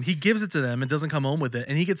he gives it to them and doesn't come home with it,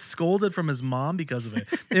 and he gets scolded from his mom because of it,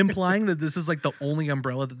 implying that this is like the only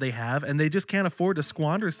umbrella that they have, and they just can't afford to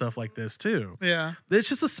squander stuff like this too. Yeah. It's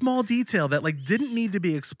just a small detail that like didn't need to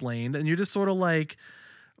be explained, and you're just sort of like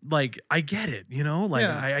I get it, like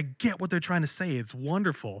Yeah. I get what they're trying to say. It's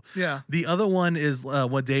wonderful. Yeah. The other one is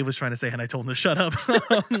what Dave was trying to say, and I told him to shut up.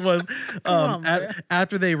 Was on, man.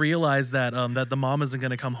 after they realized that that the mom isn't going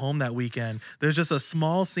to come home that weekend. There's just a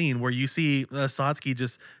small scene where you see Satsuki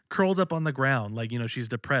just curled up on the ground, like she's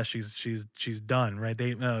depressed. She's done, right?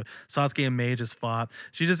 They Satsuki and May just fought.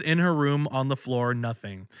 She's just in her room on the floor,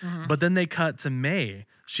 nothing. But then they cut to May.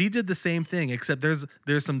 She did the same thing, except there's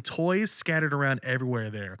some toys scattered around everywhere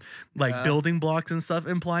there, like Yeah. building blocks and stuff,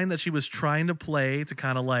 implying that she was trying to play to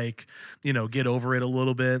kind of like, get over it a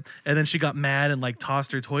little bit. And then she got mad and like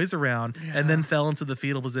tossed her toys around and then Yeah. fell into the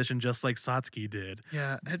fetal position just like Satsuki did.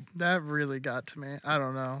 Yeah. That really got to me. I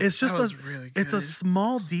don't know. It's just That was really good. it's a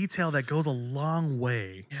small detail that goes a long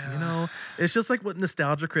way. Yeah. It's just like what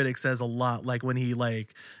Nostalgia Critic says a lot, like when he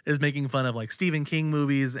like is making fun of like Stephen King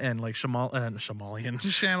movies and like Shyamalan.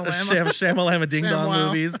 Shamalama Ding Dong Shamwow.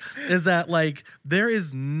 movies, is that like there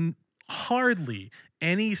is hardly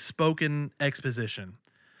any spoken exposition.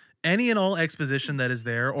 Any and all exposition that is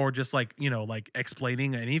there, or just like like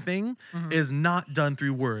explaining anything, is not done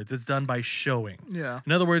through words. It's done by showing. Yeah.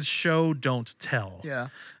 In other words, show, don't tell. Yeah.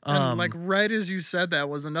 And like right as you said that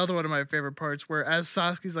was another one of my favorite parts, where as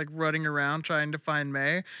Sasuke's like running around trying to find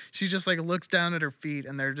May, she just like looks down at her feet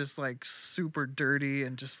and they're just like super dirty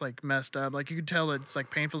and just like messed up. Like you could tell it's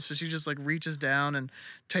like painful. So she just like reaches down and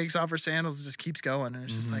takes off her sandals and just keeps going. And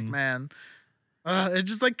it's just like, man, it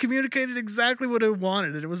just like communicated exactly what it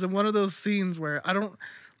wanted. It was in one of those scenes where I don't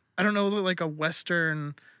know, like a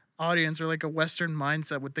Western audience or like a Western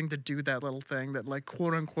mindset would think to do that little thing that like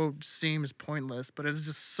quote unquote seems pointless, but it is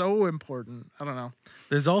just so important. I don't know.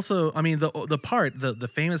 There's also, I mean, the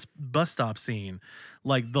famous bus stop scene,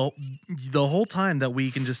 like the whole time that we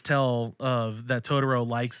can just tell that Totoro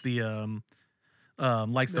likes the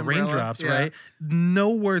umbrella, raindrops, yeah. right?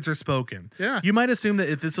 No words are spoken. Yeah. You might assume that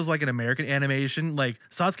if this was like an American animation, like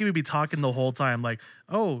Satsuki would be talking the whole time, like,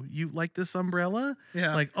 "Oh, you like this umbrella?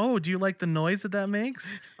 Yeah. Like, oh, do you like the noise that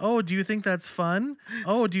makes? Oh, do you think that's fun?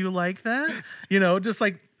 Oh, do you like that?"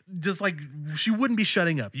 Just like she wouldn't be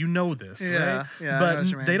shutting up. This, Yeah, right? yeah, I know what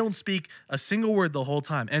you But mean. they don't speak a single word the whole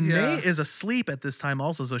time. And Yeah. May is asleep at this time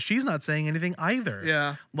also, so she's not saying anything either.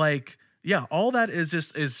 Yeah. Like, yeah, all that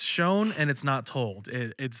is shown and it's not told.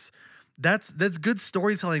 That's good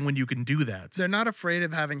storytelling when you can do that. They're not afraid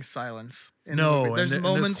of having silence. In No, the movie. and There's there's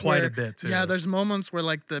moments quite a where, bit, too. Yeah, there's moments where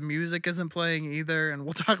like the music isn't playing either, and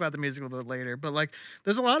we'll talk about the music a little bit later. But like,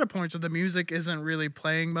 there's a lot of points where the music isn't really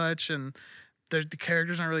playing much, and the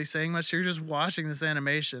characters aren't really saying much. So you're just watching this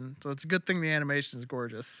animation. So it's a good thing the animation is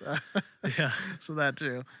gorgeous. Yeah. So that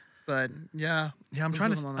too. But yeah. Yeah, I'm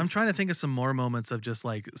trying to think of some more moments of just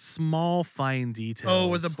like small fine details. Oh,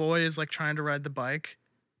 where the boy is like trying to ride the bike.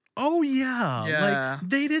 Oh yeah. Yeah. Like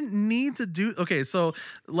they didn't need to do. Okay, so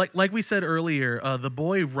like we said earlier, the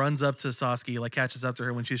boy runs up to Saskia, like catches up to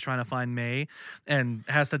her when she's trying to find May, and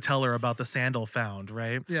has to tell her about the sandal found,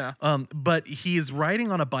 right? Yeah. But he's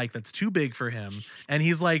riding on a bike that's too big for him, and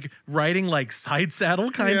he's like riding like side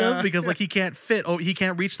saddle kind of because like he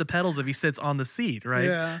can't reach the pedals if he sits on the seat, right?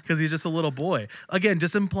 Yeah. Because he's just a little boy. Again,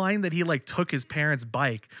 just implying that he like took his parents'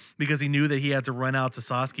 bike because he knew that he had to run out to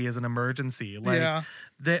Saskia as an emergency. Like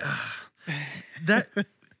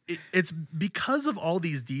it's because of all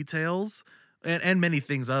these details and many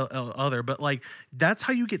things other, but like that's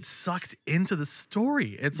how you get sucked into the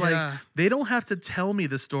story. It's like they don't have to tell me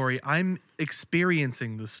the story. I'm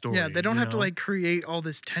experiencing the story. Yeah, they don't have to like create all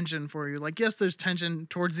this tension for you. Like, yes, there's tension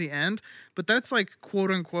towards the end, but that's like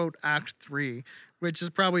quote unquote act 3, which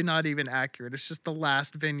is probably not even accurate. It's just the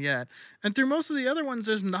last vignette. And through most of the other ones,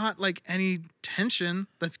 there's not like any tension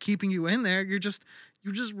that's keeping you in there. You just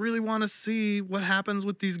really want to see what happens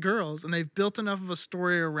with these girls. And they've built enough of a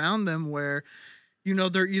story around them where, you know,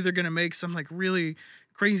 they're either going to make some like really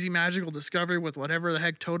crazy magical discovery with whatever the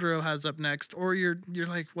heck Totoro has up next, or you're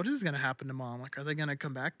like, what is going to happen to mom? Like, are they going to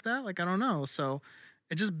come back to that? Like, I don't know. So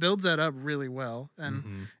it just builds that up really well.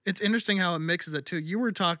 And it's interesting how it mixes it too. You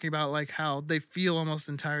were talking about like how they feel almost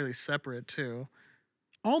entirely separate too.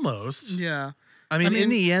 Almost. Yeah. I mean, in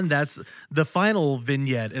the end, that's the final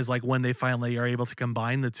vignette is like when they finally are able to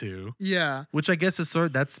combine the two. Yeah. Which I guess is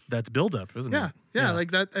sort of, that's build up, isn't it? Yeah.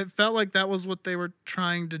 Like that, it felt like that was what they were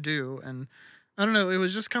trying to do. And I don't know, it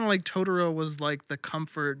was just kind of like Totoro was like the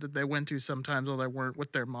comfort that they went to sometimes while they weren't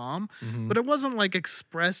with their mom. But it wasn't like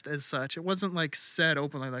expressed as such. It wasn't like said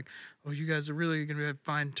openly like, oh, you guys are really going to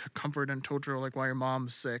find comfort in Totoro like while your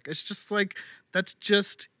mom's sick. It's just like, that's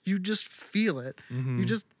just, you just feel it. You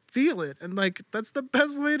just feel it, and like that's the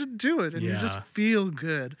best way to do it, and you just feel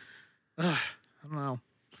good. I don't know.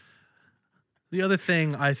 The other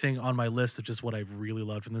thing I think on my list of just what I've really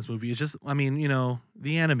loved from this movie is just, I mean, you know,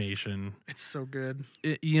 the animation. It's so good.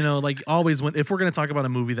 You know, like always if we're going to talk about a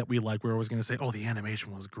movie that we like, we're always going to say, oh, the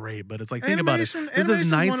animation was great. But it's like, think about it. This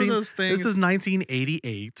is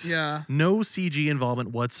 1988. Yeah. No CG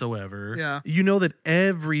involvement whatsoever. Yeah. You know that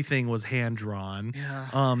everything was hand drawn.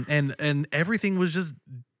 Yeah. And everything was just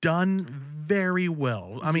done very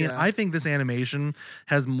well. I mean, I think this animation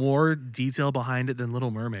has more detail behind it than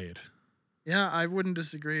Little Mermaid. Yeah, I wouldn't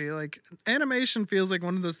disagree. Like, animation feels like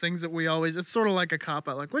one of those things that we always, it's sort of like a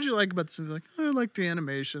cop-out. Like, what'd you like about this movie? Like, oh, I like the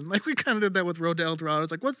animation. Like, we kind of did that with Road to El Dorado. It's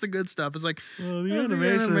like, what's the good stuff? It's like, well, the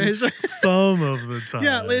animation. Some of the time.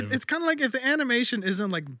 Yeah, it's kind of like if the animation isn't,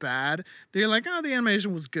 like, bad, then you're like, oh, the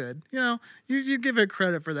animation was good. You know, you give it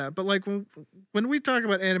credit for that. But, like, when we talk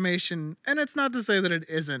about animation, and it's not to say that it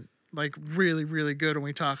isn't, like really, really good when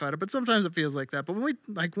we talk about it, but sometimes it feels like that. But when we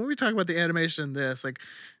talk about the animation in this, like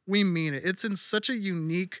we mean it. It's in such a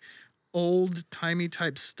unique, old-timey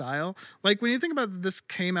type style. Like when you think about this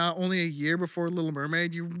came out only a year before Little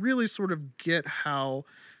Mermaid, you really sort of get how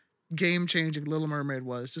game-changing Little Mermaid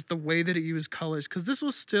was. Just the way that it used colors, because this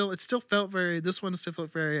one still felt very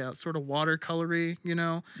sort of watercolory, you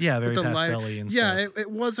know? Yeah, very pastel-y and stuff. Yeah, it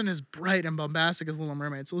wasn't as bright and bombastic as Little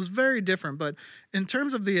Mermaid, so it was very different. But in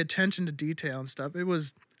terms of the attention to detail and stuff, it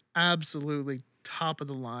was absolutely top of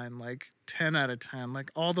the line, like 10 out of 10. Like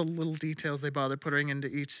all the little details they bother putting into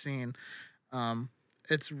each scene.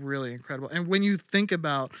 It's really incredible. And when you think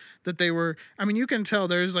about that you can tell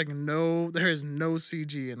there is no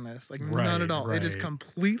CG in this. Like none at all. Right. It is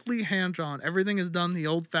completely hand-drawn. Everything is done the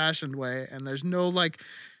old-fashioned way, and there's no like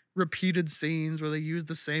repeated scenes where they use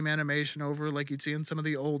the same animation over like you'd see in some of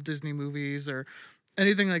the old Disney movies or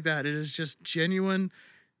anything like that. It is just genuine.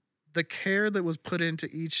 The care that was put into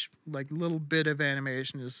each like little bit of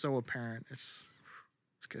animation is so apparent. It's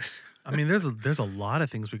good. I mean, there's a lot of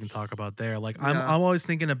things we can talk about there. Like I'm always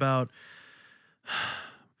thinking about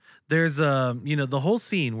there's the whole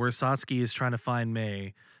scene where Saskia is trying to find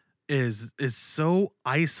May is so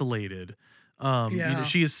isolated.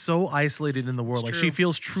 She is so isolated in the world. Like she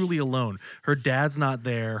feels truly alone. Her dad's not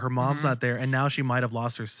there. Her mom's not there. And now she might have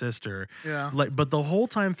lost her sister. Yeah. But the whole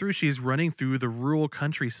time through, she's running through the rural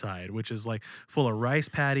countryside, which is like full of rice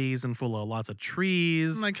paddies and full of lots of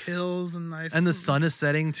trees. And like hills and nice. And the sun is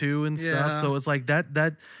setting too and stuff. So it's like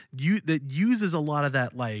that uses a lot of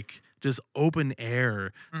that like just open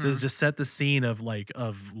air to just set the scene of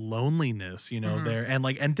loneliness, there,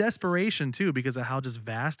 and desperation too, because of how just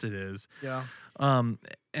vast it is. Yeah.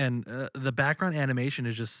 And the background animation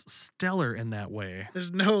is just stellar in that way.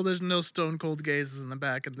 There's no stone cold gazes in the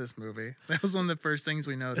back of this movie. That was one of the first things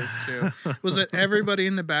we noticed too. Was that everybody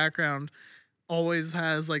in the background always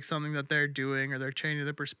has like something that they're doing, or they're changing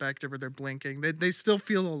their perspective, or they're blinking. They still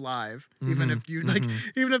feel alive, even if you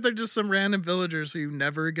even if they're just some random villagers who you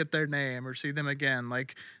never get their name or see them again.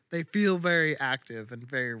 Like, they feel very active and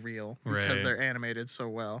very real because they're animated so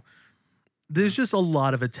well. There's just a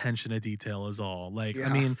lot of attention to detail is all. Like, I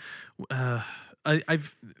mean,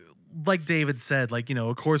 I've like David said, like,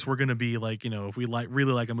 of course we're going to be like, if we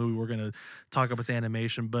really like a movie, we're going to talk about its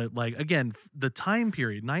animation. But like, again, the time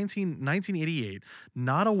period, 1988,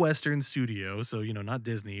 not a Western studio. So, not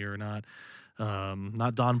Disney or not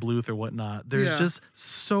Don Bluth or whatnot. There's just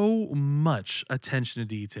so much attention to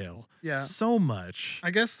detail. Yeah. So much. I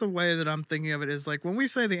guess the way that I'm thinking of it is like, when we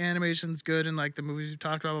say the animation's good in like the movies we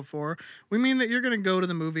talked about before, we mean that you're going to go to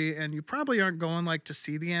the movie and you probably aren't going like to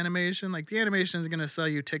see the animation. Like, the animation is going to sell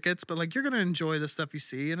you tickets, but like, you're going to enjoy the stuff you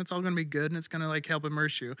see, and it's all going to be good, and it's going to like help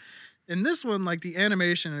immerse you. In this one, like, the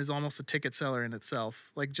animation is almost a ticket seller in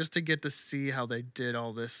itself. Like, just to get to see how they did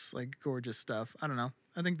all this like gorgeous stuff. I don't know.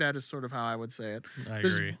 I think that is sort of how I would say it. I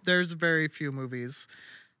agree. There's very few movies.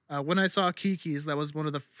 When I saw Kiki's, that was one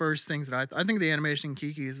of the first things that I think the animation in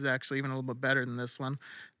Kiki's is actually even a little bit better than this one.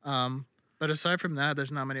 But aside from that,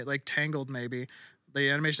 there's not many. Like Tangled, maybe. The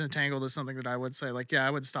animation of Tangled is something that I would say, like, yeah, I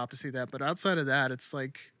would stop to see that. But outside of that, it's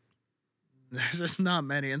like, there's just not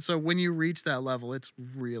many. And so when you reach that level, it's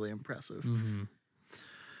really impressive.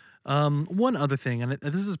 One other thing, and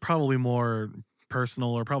this is probably more personal,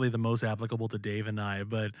 or probably the most applicable to Dave and I,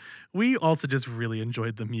 but we also just really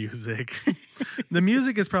enjoyed the music. The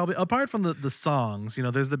music is probably, apart from the songs,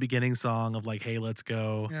 there's the beginning song of like, "Hey, let's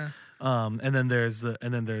go." Yeah. And then there's do,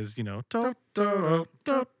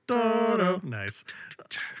 nice.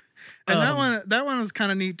 And that one is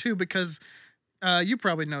kind of neat too, because you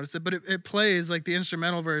probably noticed it, but it plays, like, the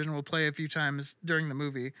instrumental version will play a few times during the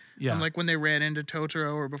movie. Yeah. Like when they ran into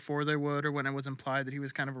Totoro, or before they would, or when it was implied that he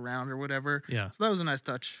was kind of around or whatever. Yeah. So that was a nice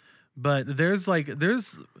touch. But there's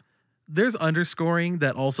underscoring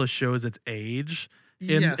that also shows its age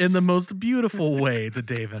in the most beautiful way to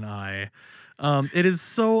Dave and I. It is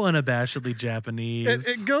so unabashedly Japanese.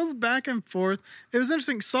 It goes back and forth. It was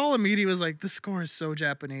interesting. Saul immediately was like, "The score is so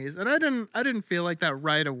Japanese," and I didn't feel like that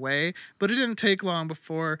right away. But it didn't take long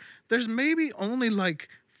before there's maybe only like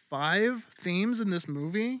 5 themes in this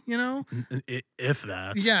movie. If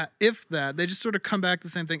that. Yeah, if that. They just sort of come back to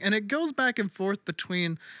the same thing, and it goes back and forth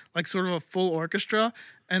between like sort of a full orchestra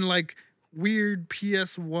and like weird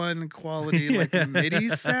PS1 quality like MIDI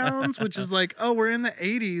sounds, which is like, oh, we're in the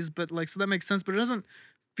 80s, but like, so that makes sense, but it doesn't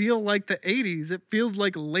feel like the 80s. It feels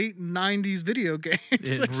like late 90s video games.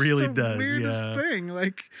 It really does. Weirdest thing.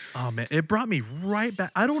 Like, oh man, it brought me right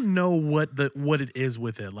back. I don't know what it is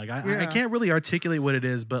with it. Like, I can't really articulate what it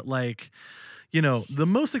is, but like, the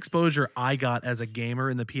most exposure I got as a gamer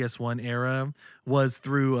in the PS1 era was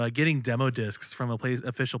through getting demo discs from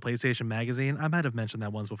official PlayStation magazine. I might have mentioned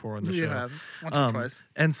that once before on the show. Yeah, once or twice.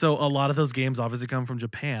 And so a lot of those games obviously come from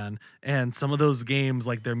Japan, and some of those games,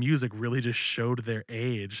 like, their music really just showed their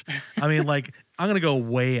age. I mean, like, I'm gonna go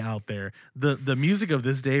way out there. The music of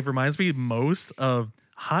this, Dave, reminds me most of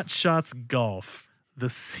Hot Shots Golf, the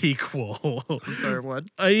sequel. I'm sorry, what?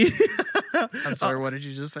 I'm sorry, what did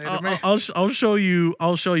you just say to me? I'll show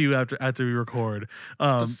you after we record.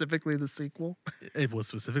 Specifically the sequel? It was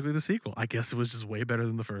specifically the sequel. I guess it was just way better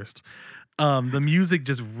than the first. The music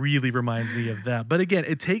just really reminds me of that. But again,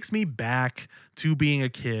 it takes me back to being a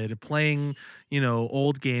kid playing,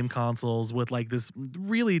 old game consoles with like this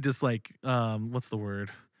really just like, what's the word?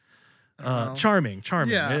 Charming.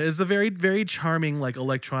 Yeah. It's a very, very charming, like,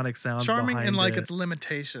 electronic sound. Charming in like its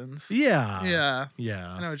limitations. Yeah.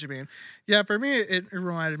 I know what you mean. Yeah, for me, it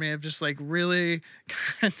reminded me of just like really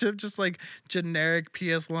kind of just like generic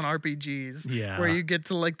PS1 RPGs. Yeah. Where you get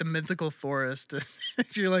to like the mythical forest and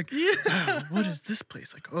you're like, wow, what is this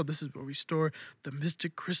place? Like, oh, this is where we store the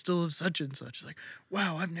mystic crystal of such and such. It's like,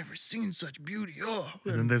 wow, I've never seen such beauty. Oh.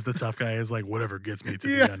 And then there's the tough guy who's like, whatever gets me to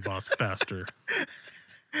the end boss faster.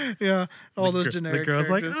 Yeah, all those generic. The girl's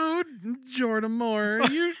characters. like, "Oh, Jordan Moore,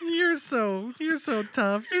 you're so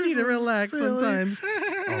tough. You need to relax sometimes."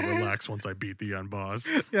 I'll relax once I beat the end boss.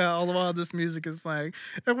 Yeah, all the while this music is playing.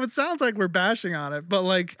 It sounds like we're bashing on it, but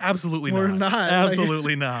like, absolutely we're not.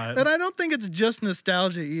 Absolutely not. And I don't think it's just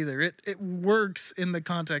nostalgia either. It works in the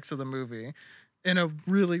context of the movie in a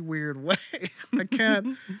really weird way.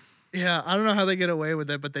 Yeah, I don't know how they get away with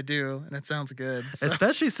it, but they do, and it sounds good. So.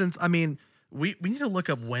 Especially since, I mean, we need to look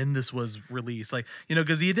up when this was released. Like, you know,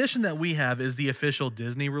 because the edition that we have is the official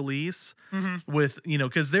Disney release with, you know,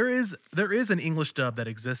 because there is an English dub that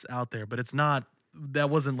exists out there, but it's not, that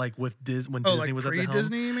wasn't like with when Disney like was at the helm.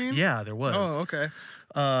 pre-Disney, you mean? Yeah, there was. Oh, okay.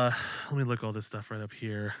 Let me look all this stuff right up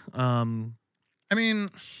here. I mean,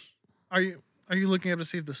 are you looking up to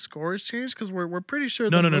see if the score has changed? Because we're pretty sure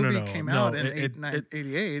the movie came out in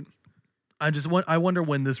 88. I wonder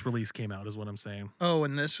when this release came out is what I'm saying. Oh,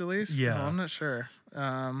 when this release? Yeah. Oh, I'm not sure.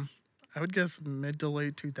 I would guess mid to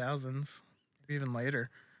late 2000s, even later.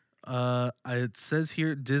 It says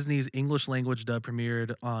here Disney's English language dub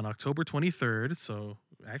premiered on October 23rd. So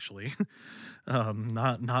actually,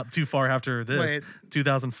 not too far after this,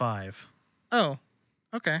 2005. Oh,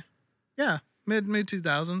 okay. Yeah, mid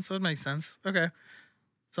 2000s. So it makes sense. Okay.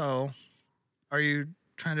 So, are you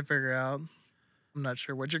trying to figure out? I'm not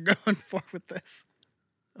sure what you're going for with this.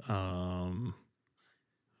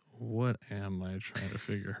 What am I trying to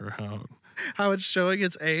figure out? How it's showing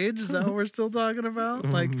its age? Is that what we're still talking about?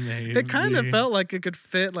 Like, Maybe. it kind of felt like it could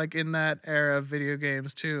fit like in that era of video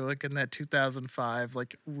games too, like in that 2005,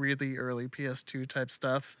 like really early PS2 type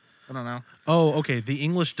stuff. I don't know. Oh, okay.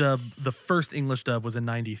 The first English dub was in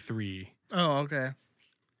 93. Oh, okay.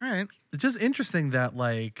 All right. It's just interesting that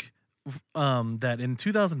that in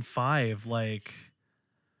 2005,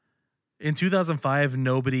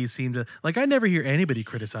 nobody seemed to I never hear anybody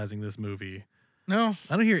criticizing this movie. No,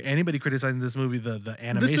 I don't hear anybody criticizing this movie, the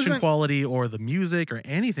animation quality or the music or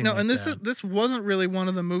anything. No, like and that. this wasn't really one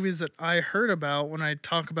of the movies that I heard about when I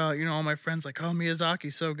talk about, you know, all my friends like, oh,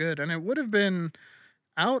 Miyazaki's so good. And it would have been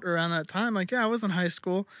out around that time. Like, yeah, I was in high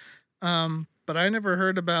school. But I never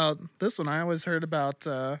heard about this one. I always heard about,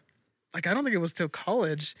 I don't think it was till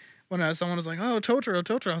college when someone was like, oh,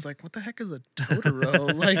 Totoro. I was like, what the heck is a Totoro?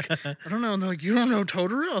 I don't know. And they're like, you don't know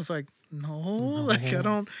Totoro? I was like, no. I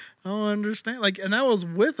don't understand. And that was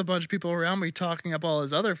with a bunch of people around me talking up all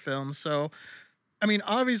his other films. So, I mean,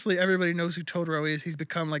 obviously everybody knows who Totoro is. He's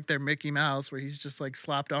become their Mickey Mouse where he's just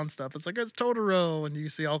slapped on stuff. It's it's Totoro. And you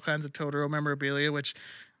see all kinds of Totoro memorabilia, which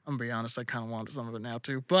I'm going to be honest, I kind of want some of it now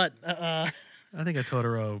too. But, I think a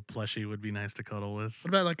Totoro plushie would be nice to cuddle with.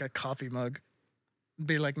 What about a coffee mug?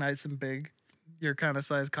 Be nice and big, your kind of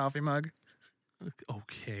size coffee mug.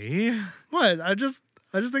 Okay. What? I just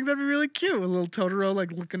think that'd be really cute. A little Totoro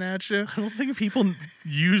looking at you. I don't think people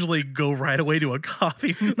usually go right away to a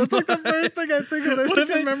coffee mug. That's the first thing I think of.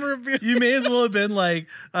 Memorabilia. You may as well have been I've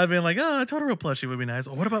been oh, a Totoro plushie would be nice.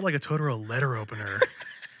 Or what about a Totoro letter opener?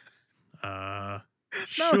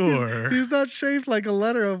 No, sure. He's not shaped like a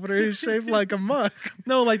letter opener. He's shaped like a mug.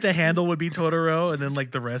 No, the handle would be Totoro, and then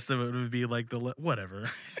the rest of it would be whatever.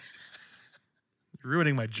 You're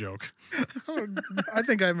ruining my joke. I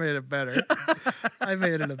think I made it better. I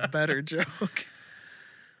made it a better joke.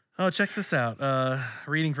 Oh, check this out.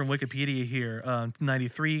 Reading from Wikipedia here.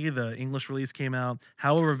 93, the English release came out.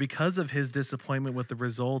 However, because of his disappointment with the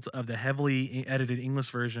result of the heavily edited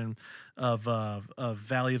English version of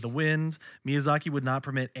Valley of the Wind, Miyazaki would not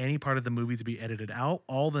permit any part of the movie to be edited out.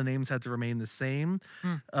 All the names had to remain the same.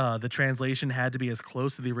 The translation had to be as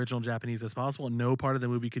close to the original Japanese as possible. No part of the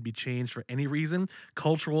movie could be changed for any reason,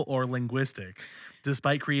 cultural or linguistic,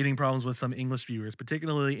 despite creating problems with some English viewers,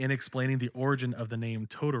 particularly in explaining the origin of the name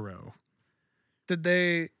Totoro. Did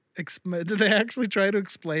they actually try to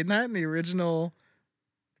explain that in the original?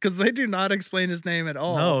 Because they do not explain his name at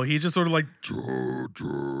all. No, he just sort of Totoro.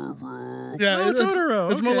 Yeah,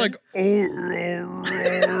 Totoro. It's more and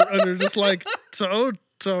they're just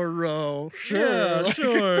Totoro. Sure, yeah,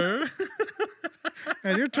 sure.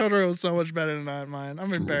 And your Totoro is so much better than mine.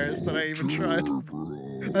 I'm embarrassed that I even tried.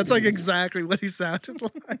 That's exactly what he sounded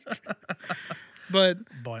like. But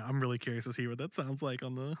boy, I'm really curious to see what that sounds like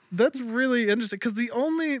on the. That's really interesting because the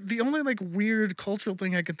only weird cultural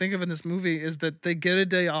thing I can think of in this movie is that they get a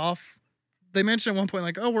day off. They mention at one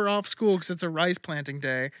point oh, we're off school because it's a rice planting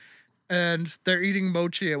day, and they're eating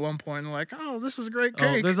mochi at one point. And oh, this is great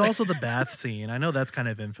cake. Oh, there's also the bath scene. I know that's kind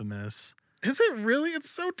of infamous. Is it really? It's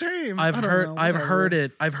so tame. I've heard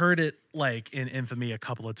it in Infamy a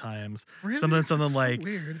couple of times. Really? Something so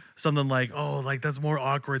weird. Something that's more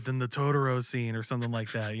awkward than the Totoro scene or something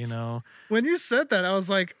like that, you know. When you said that, I was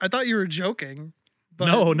I thought you were joking. But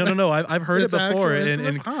no. I've heard it before.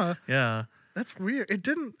 Yeah. That's weird. It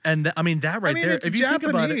didn't. And that right there. It's if you Japanese,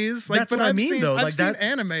 think about it, that's what I mean, though. I've seen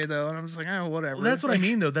anime though, and I'm just oh, whatever. Well, that's what I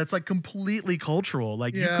mean, though. That's completely cultural.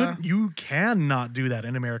 You cannot do that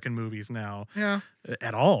in American movies now. Yeah.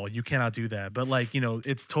 At all, you cannot do that. But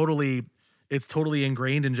it's totally it's totally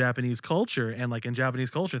ingrained in Japanese culture, and like in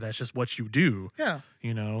Japanese culture, that's just what you do. Yeah.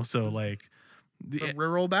 You know, so like it's a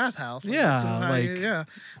rural bathhouse. Like, yeah, this is how like yeah.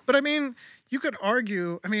 But I mean, you could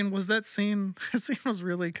argue. I mean, was that scene? That scene was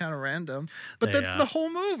really kind of random. But that's the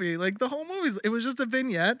whole movie. Like the whole movie, it was just a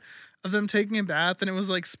vignette of them taking a bath, and it was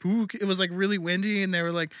like spook. It was like really windy, and they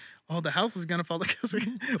were like, "Oh, the house is gonna fall." Because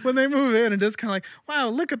when they move in, and it's kind of like, "Wow,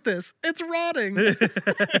 look at this! It's rotting."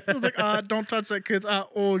 It was like, don't touch that, kids.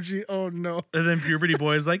 Oh gee, oh no. And then Puberty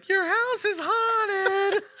Boy is like, "Your house is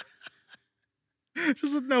haunted."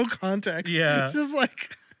 Just with no context. Yeah. Just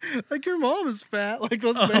like your mom is fat. Like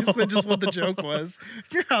that's basically just what the joke was.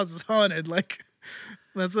 Your house is haunted. Like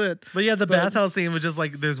that's it. But yeah, the bathhouse scene was just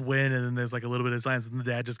like there's wind and then there's like a little bit of silence and the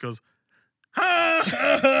dad just goes,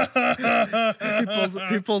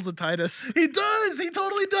 he pulls a Titus. He does. He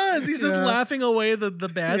totally does. He's just laughing away the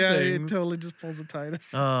bad things. He totally just pulls a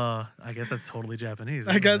Titus. I guess that's totally Japanese.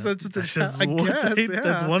 I guess that's I guess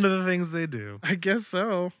that's one of the things they do. I guess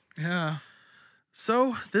so. Yeah.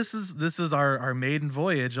 So this is our maiden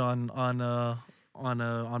voyage on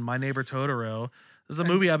My Neighbor Totoro. This is a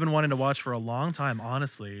movie I've been wanting to watch for a long time,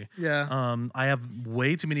 honestly. Yeah. I have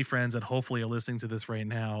way too many friends that hopefully are listening to this right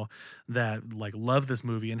now that like love this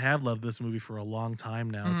movie and have loved this movie for a long time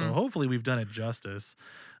now. Mm-hmm. So hopefully we've done it justice.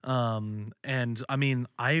 And I mean,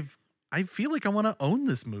 I feel like I want to own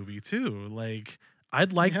this movie too. Like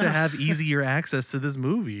I'd like to have easier access to this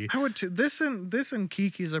movie. I would too. This and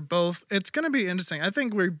Kiki's are both. It's going to be interesting. I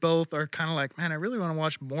think we both are kind of like, man, I really want to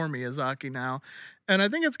watch more Miyazaki now. And I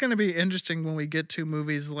think it's going to be interesting when we get to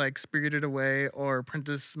movies like Spirited Away or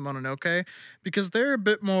Princess Mononoke, because they're a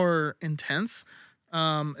bit more intense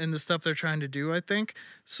in the stuff they're trying to do, I think.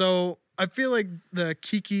 So I feel like the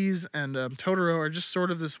Kikis and Totoro are just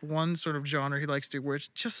sort of this one sort of genre he likes to do where it's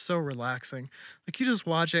just so relaxing. Like you just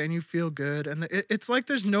watch it and you feel good. And it's like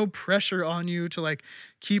there's no pressure on you to like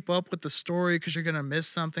keep up with the story because you're going to miss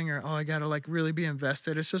something or, I got to like really be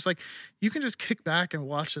invested. It's just like you can just kick back and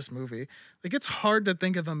watch this movie. Like it's hard to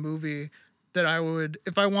think of a movie that I would,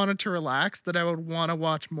 if I wanted to relax, that I would want to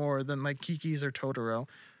watch more than like Kiki's or Totoro.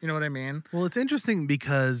 You know what I mean? Well, it's interesting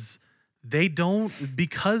because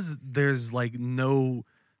because there's like no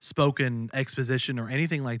spoken exposition or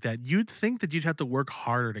anything like that, you'd think that you'd have to work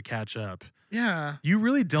harder to catch up. Yeah. You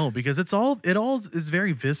really don't, because it all is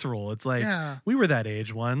very visceral. It's like we were that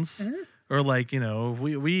age once. Mm-hmm. Or like, you know,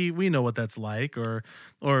 we know what that's like, or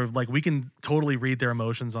like we can totally read their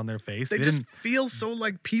emotions on their face. They just feel so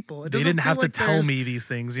like people. They didn't have to tell me these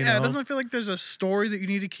things, you know? It doesn't feel like there's a story that you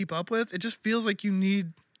need to keep up with. It just feels like you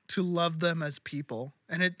need to love them as people.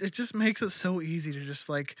 And it just makes it so easy to just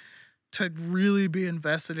like to really be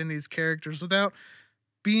invested in these characters without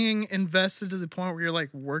being invested to the point where you're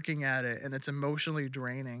like working at it and it's emotionally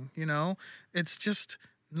draining, you know? It's just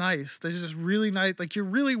nice. They're just really nice. Like you're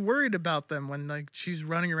really worried about them when like she's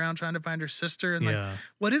running around trying to find her sister and like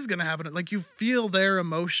what is gonna happen? Like you feel their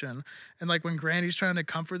emotion. And like when Granny's trying to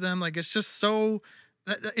comfort them, like it's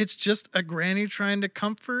just a granny trying to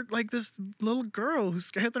comfort like this little girl who's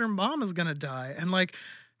scared that her mom is gonna die. And like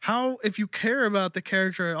how, if you care about the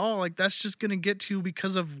character at all, like that's just gonna get to you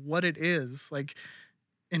because of what it is, like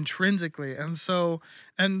intrinsically. And so,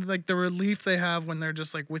 and like the relief they have when they're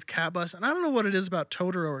just like with Cat Bus, and I don't know what it is about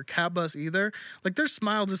Totoro or Cat Bus either, like their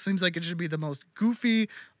smile just seems like it should be the most goofy,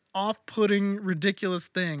 off-putting, ridiculous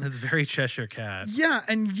thing. It's very Cheshire Cat. Yeah,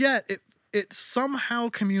 and yet it somehow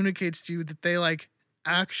communicates to you that they like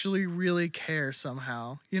actually really care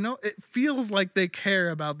somehow. You know, it feels like they care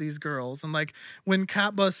about these girls. And like when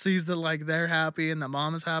Cat Bus sees that like they're happy and the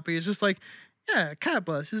mom is happy, it's just like, yeah, Cat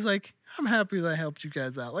Bus is like, I'm happy that I helped you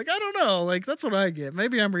guys out. Like, I don't know. Like, that's what I get.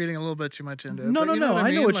 Maybe I'm reading a little bit too much into it. No.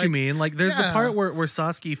 I know what like, you mean. Like, there's the part where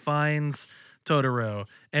Sasuke finds Totoro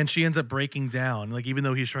and she ends up breaking down, like, even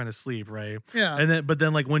though he's trying to sleep, right? Yeah. But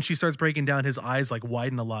then, like, when she starts breaking down, his eyes, like,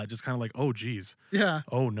 widen a lot, just kind of like, oh, geez. Yeah.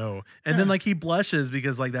 Oh, no. And then, like, he blushes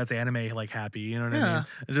because, like, that's anime, like, happy. You know what I mean?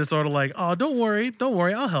 And just sort of like, oh, don't worry.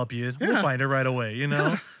 I'll help you. We'll find her right away, you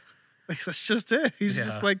know? Like, that's just it. He's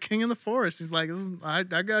just like king in the forest. He's like, I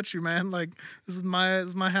got you, man. Like, this is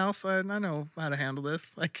my house. I know how to handle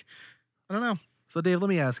this. Like, I don't know. So, Dave, let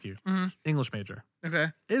me ask you, English major. Okay.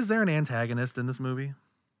 Is there an antagonist in this movie?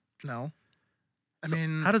 No. I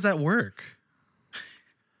mean, how does that work?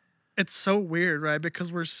 It's so weird, right?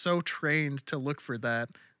 Because we're so trained to look for that.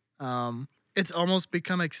 It's almost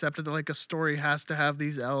become accepted that like a story has to have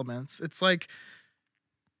these elements. It's like,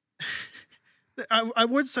 I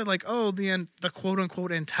would say like, oh, the quote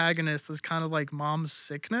unquote antagonist is kind of like mom's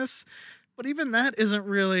sickness, but even that isn't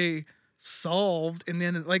really solved. And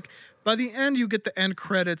then like by the end, you get the end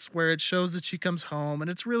credits where it shows that she comes home and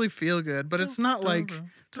it's really feel good, but it's not like,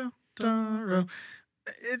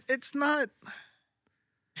 it's not,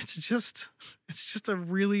 it's just a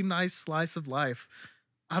really nice slice of life.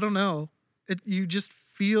 I don't know. You just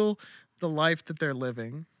feel the life that they're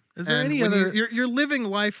living. Is there any other? You're living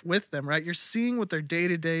life with them, right? You're seeing what their day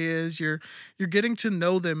to day is. You're getting to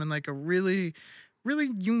know them in like a really, really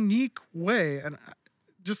unique way, and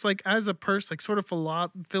just like as a person, like sort of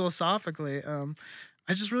philosophically,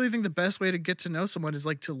 I just really think the best way to get to know someone is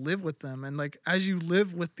like to live with them, and like as you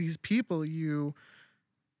live with these people, you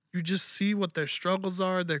just see what their struggles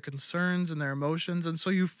are, their concerns, and their emotions, and so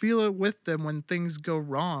you feel it with them when things go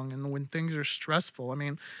wrong and when things are stressful. I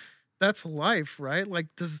mean, that's life, right? Like,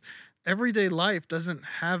 everyday life doesn't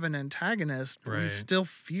have an antagonist, but we still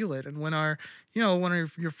feel it. And when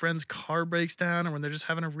your friend's car breaks down, or when they're just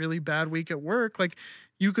having a really bad week at work, like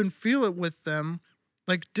you can feel it with them.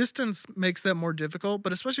 Like distance makes that more difficult,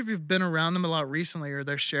 but especially if you've been around them a lot recently, or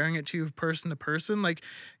they're sharing it to you person to person, like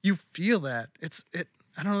you feel that.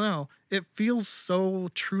 I don't know. It feels so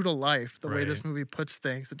true to life the way this movie puts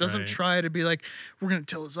things. It doesn't try to be like, we're going to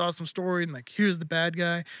tell this awesome story and like, here's the bad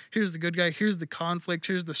guy, here's the good guy, here's the conflict,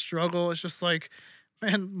 here's the struggle. It's just like,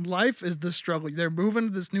 man, life is the struggle. They're moving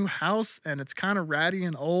to this new house and it's kind of ratty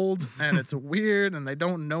and old and it's weird and they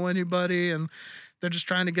don't know anybody and they're just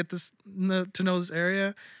trying to get to know this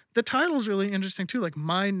area. The title's really interesting too, like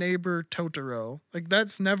My Neighbor Totoro. Like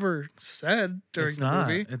that's never said during the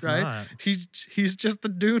movie, right? Not. He's just the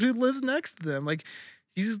dude who lives next to them. Like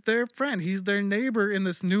he's their friend, he's their neighbor in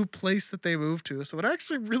this new place that they moved to. So it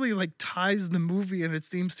actually really like ties the movie and its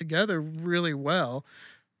themes together really well.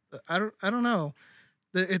 I don't know.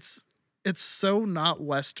 It's so not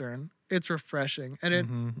Western. It's refreshing, and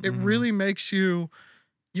it really makes you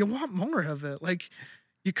want more of it. Like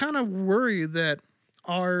you kind of worry that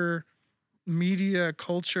our media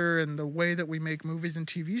culture and the way that we make movies and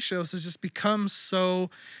TV shows has just become so,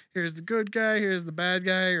 here's the good guy, here's the bad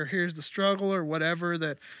guy, or here's the struggle or whatever,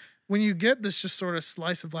 that when you get this just sort of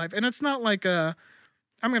slice of life, and it's not like I'm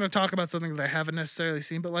going to talk about something that I haven't necessarily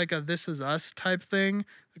seen, but like a This Is Us type thing.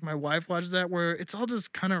 Like my wife watches that where it's all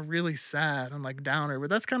just kind of really sad and like downer, but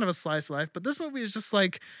that's kind of a slice of life. But this movie is just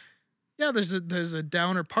like, yeah, there's a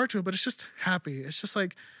downer part to it, but it's just happy. It's just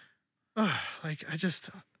like, like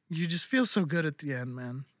you just feel so good at the end,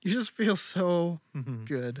 man. You just feel so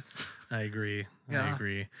good. I agree. Yeah. I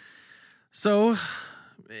agree. So,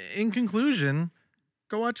 in conclusion,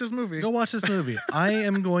 go watch this movie.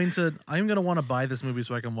 I'm going to want to buy this movie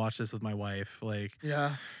so I can watch this with my wife. Like,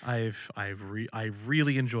 yeah, I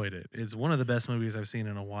really enjoyed it. It's one of the best movies I've seen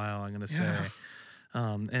in a while, I'm going to say.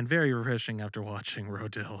 And very refreshing after watching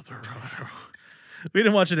Road to El Dorado. We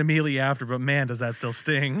didn't watch it immediately after, but man, does that still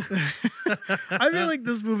sting. I feel like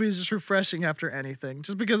this movie is just refreshing after anything,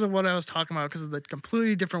 just because of what I was talking about, because of the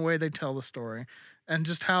completely different way they tell the story. And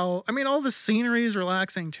just how, I mean, all the scenery is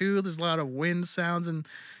relaxing too. There's a lot of wind sounds and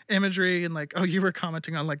imagery. And like, oh, you were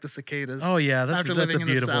commenting on like the cicadas. Oh, yeah. That's a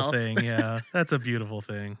beautiful thing. Yeah. That's a beautiful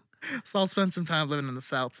thing. So I'll spend some time living in the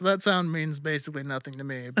South. So that sound means basically nothing to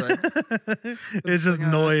me, but it's just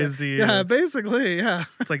noisy. Yeah, basically, yeah.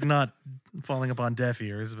 It's like not falling upon deaf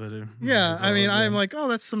ears, but yeah. I mean, I'm like, oh,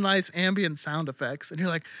 that's some nice ambient sound effects, and you're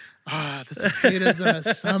like, the cicadas on a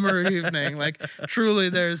summer evening. Like,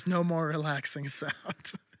 truly, there's no more relaxing sound.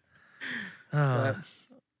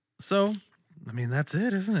 So, I mean, that's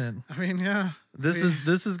it, isn't it? I mean, yeah. This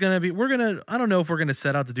is gonna be. I don't know if we're gonna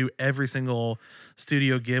set out to do every single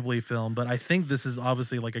Studio Ghibli film, but I think this is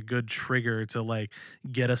obviously like a good trigger to like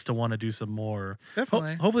get us to want to do some more.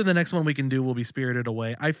 Definitely. Hopefully, the next one we can do will be Spirited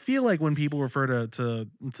Away. I feel like when people refer to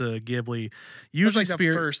Ghibli, usually like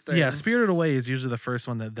the first thing. Yeah, Spirited Away is usually the first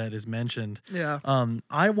one that is mentioned. Yeah.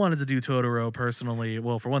 I wanted to do Totoro personally.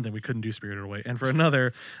 Well, for one thing, we couldn't do Spirited Away, and for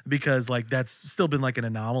another, because like that's still been like an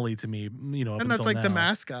anomaly to me. You know, up and that's until like the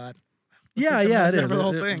mascot. Yeah, it is. The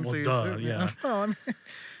whole thing. Well, so yeah. Oh, I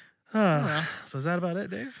mean, so is that about it,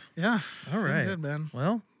 Dave? yeah. All right. Good, man.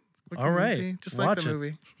 Well, Quick all and right. easy, just watch like the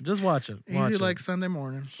movie. Just watch it. Easy like Sunday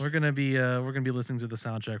morning. We're gonna be listening to the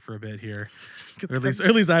soundtrack for a bit here, or at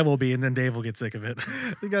least I will be, and then Dave will get sick of it.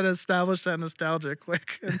 You got to establish that nostalgia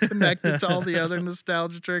quick and connect it to all the other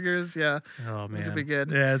nostalgia triggers. Yeah. Oh man, it'll be good.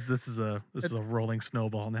 Yeah, this is a rolling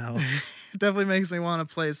snowball now. It definitely makes me want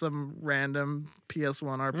to play some random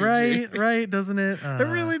PS1 RPG. Right, doesn't it? It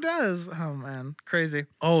really does. Oh man, crazy.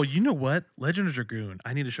 Oh, you know what? Legend of Dragoon.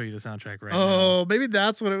 I need to show you the soundtrack right now. Oh, maybe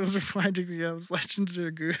that's what it was reminding me of Legend of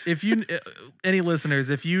Dragoon. If you, any listeners,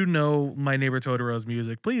 if you know My Neighbor Totoro's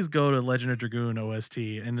music, please go to Legend of Dragoon OST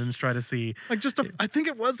and then try to see. Like I think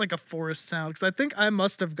it was like a forest sound, because I think I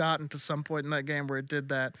must have gotten to some point in that game where it did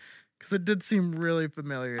that, because it did seem really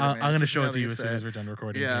familiar to me. I'm going to show it to you as soon as we're done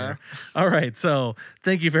recording. Yeah. Here. All right. So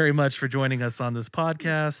thank you very much for joining us on this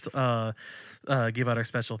podcast. Give out our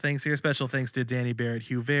special thanks here. Special thanks to Danny Barrett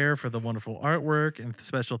Huvert for the wonderful artwork, and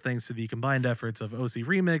special thanks to the combined efforts of OC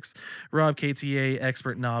Remix, Rob KTA,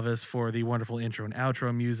 Expert Novice, for the wonderful intro and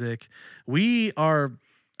outro music. We are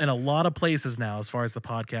in a lot of places now as far as the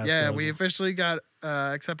podcast goes. Yeah, we officially got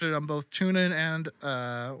accepted on both TuneIn and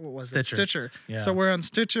Stitcher. Yeah. So we're on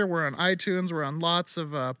Stitcher, we're on iTunes, we're on lots of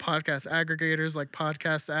podcast aggregators like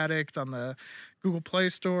Podcast Addict on the Google Play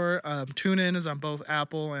Store. TuneIn is on both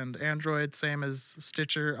Apple and Android, same as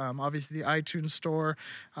Stitcher. Obviously the iTunes Store,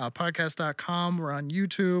 podcast.com. We're on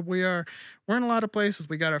YouTube. We're in a lot of places.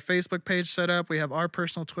 We got our Facebook page set up. We have our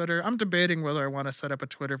personal Twitter. I'm debating whether I want to set up a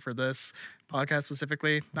Twitter for this podcast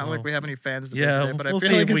specifically. Not like we have any fans to visit it, but I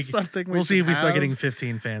feel like it's something we'll see if we start getting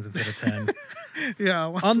 15 fans instead of 10. Yeah.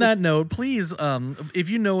 On that note, please, if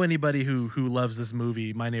you know anybody who loves this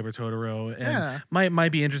movie, My Neighbor Totoro, and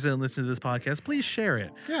might be interested in listening to this podcast, please share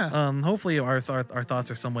it. Yeah. Hopefully our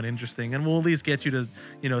thoughts are somewhat interesting, and we'll at least get you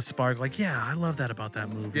to spark like, yeah, I love that about that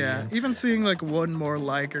movie. Yeah. And even seeing like one more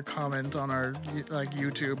like or comment on our like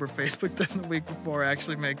YouTube or Facebook than the week before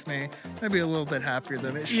actually makes me maybe a little bit happier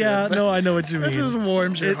than it should. Yeah. No, I know what you mean. It just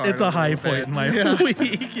warms your heart. It's a high point in my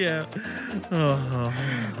week. Yeah.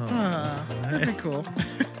 That'd be cool.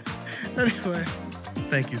 Anyway.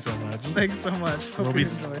 Thank you so much. Thanks so much. Hope you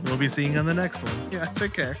enjoyed. We'll be seeing you on the next one. Yeah,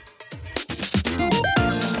 take care.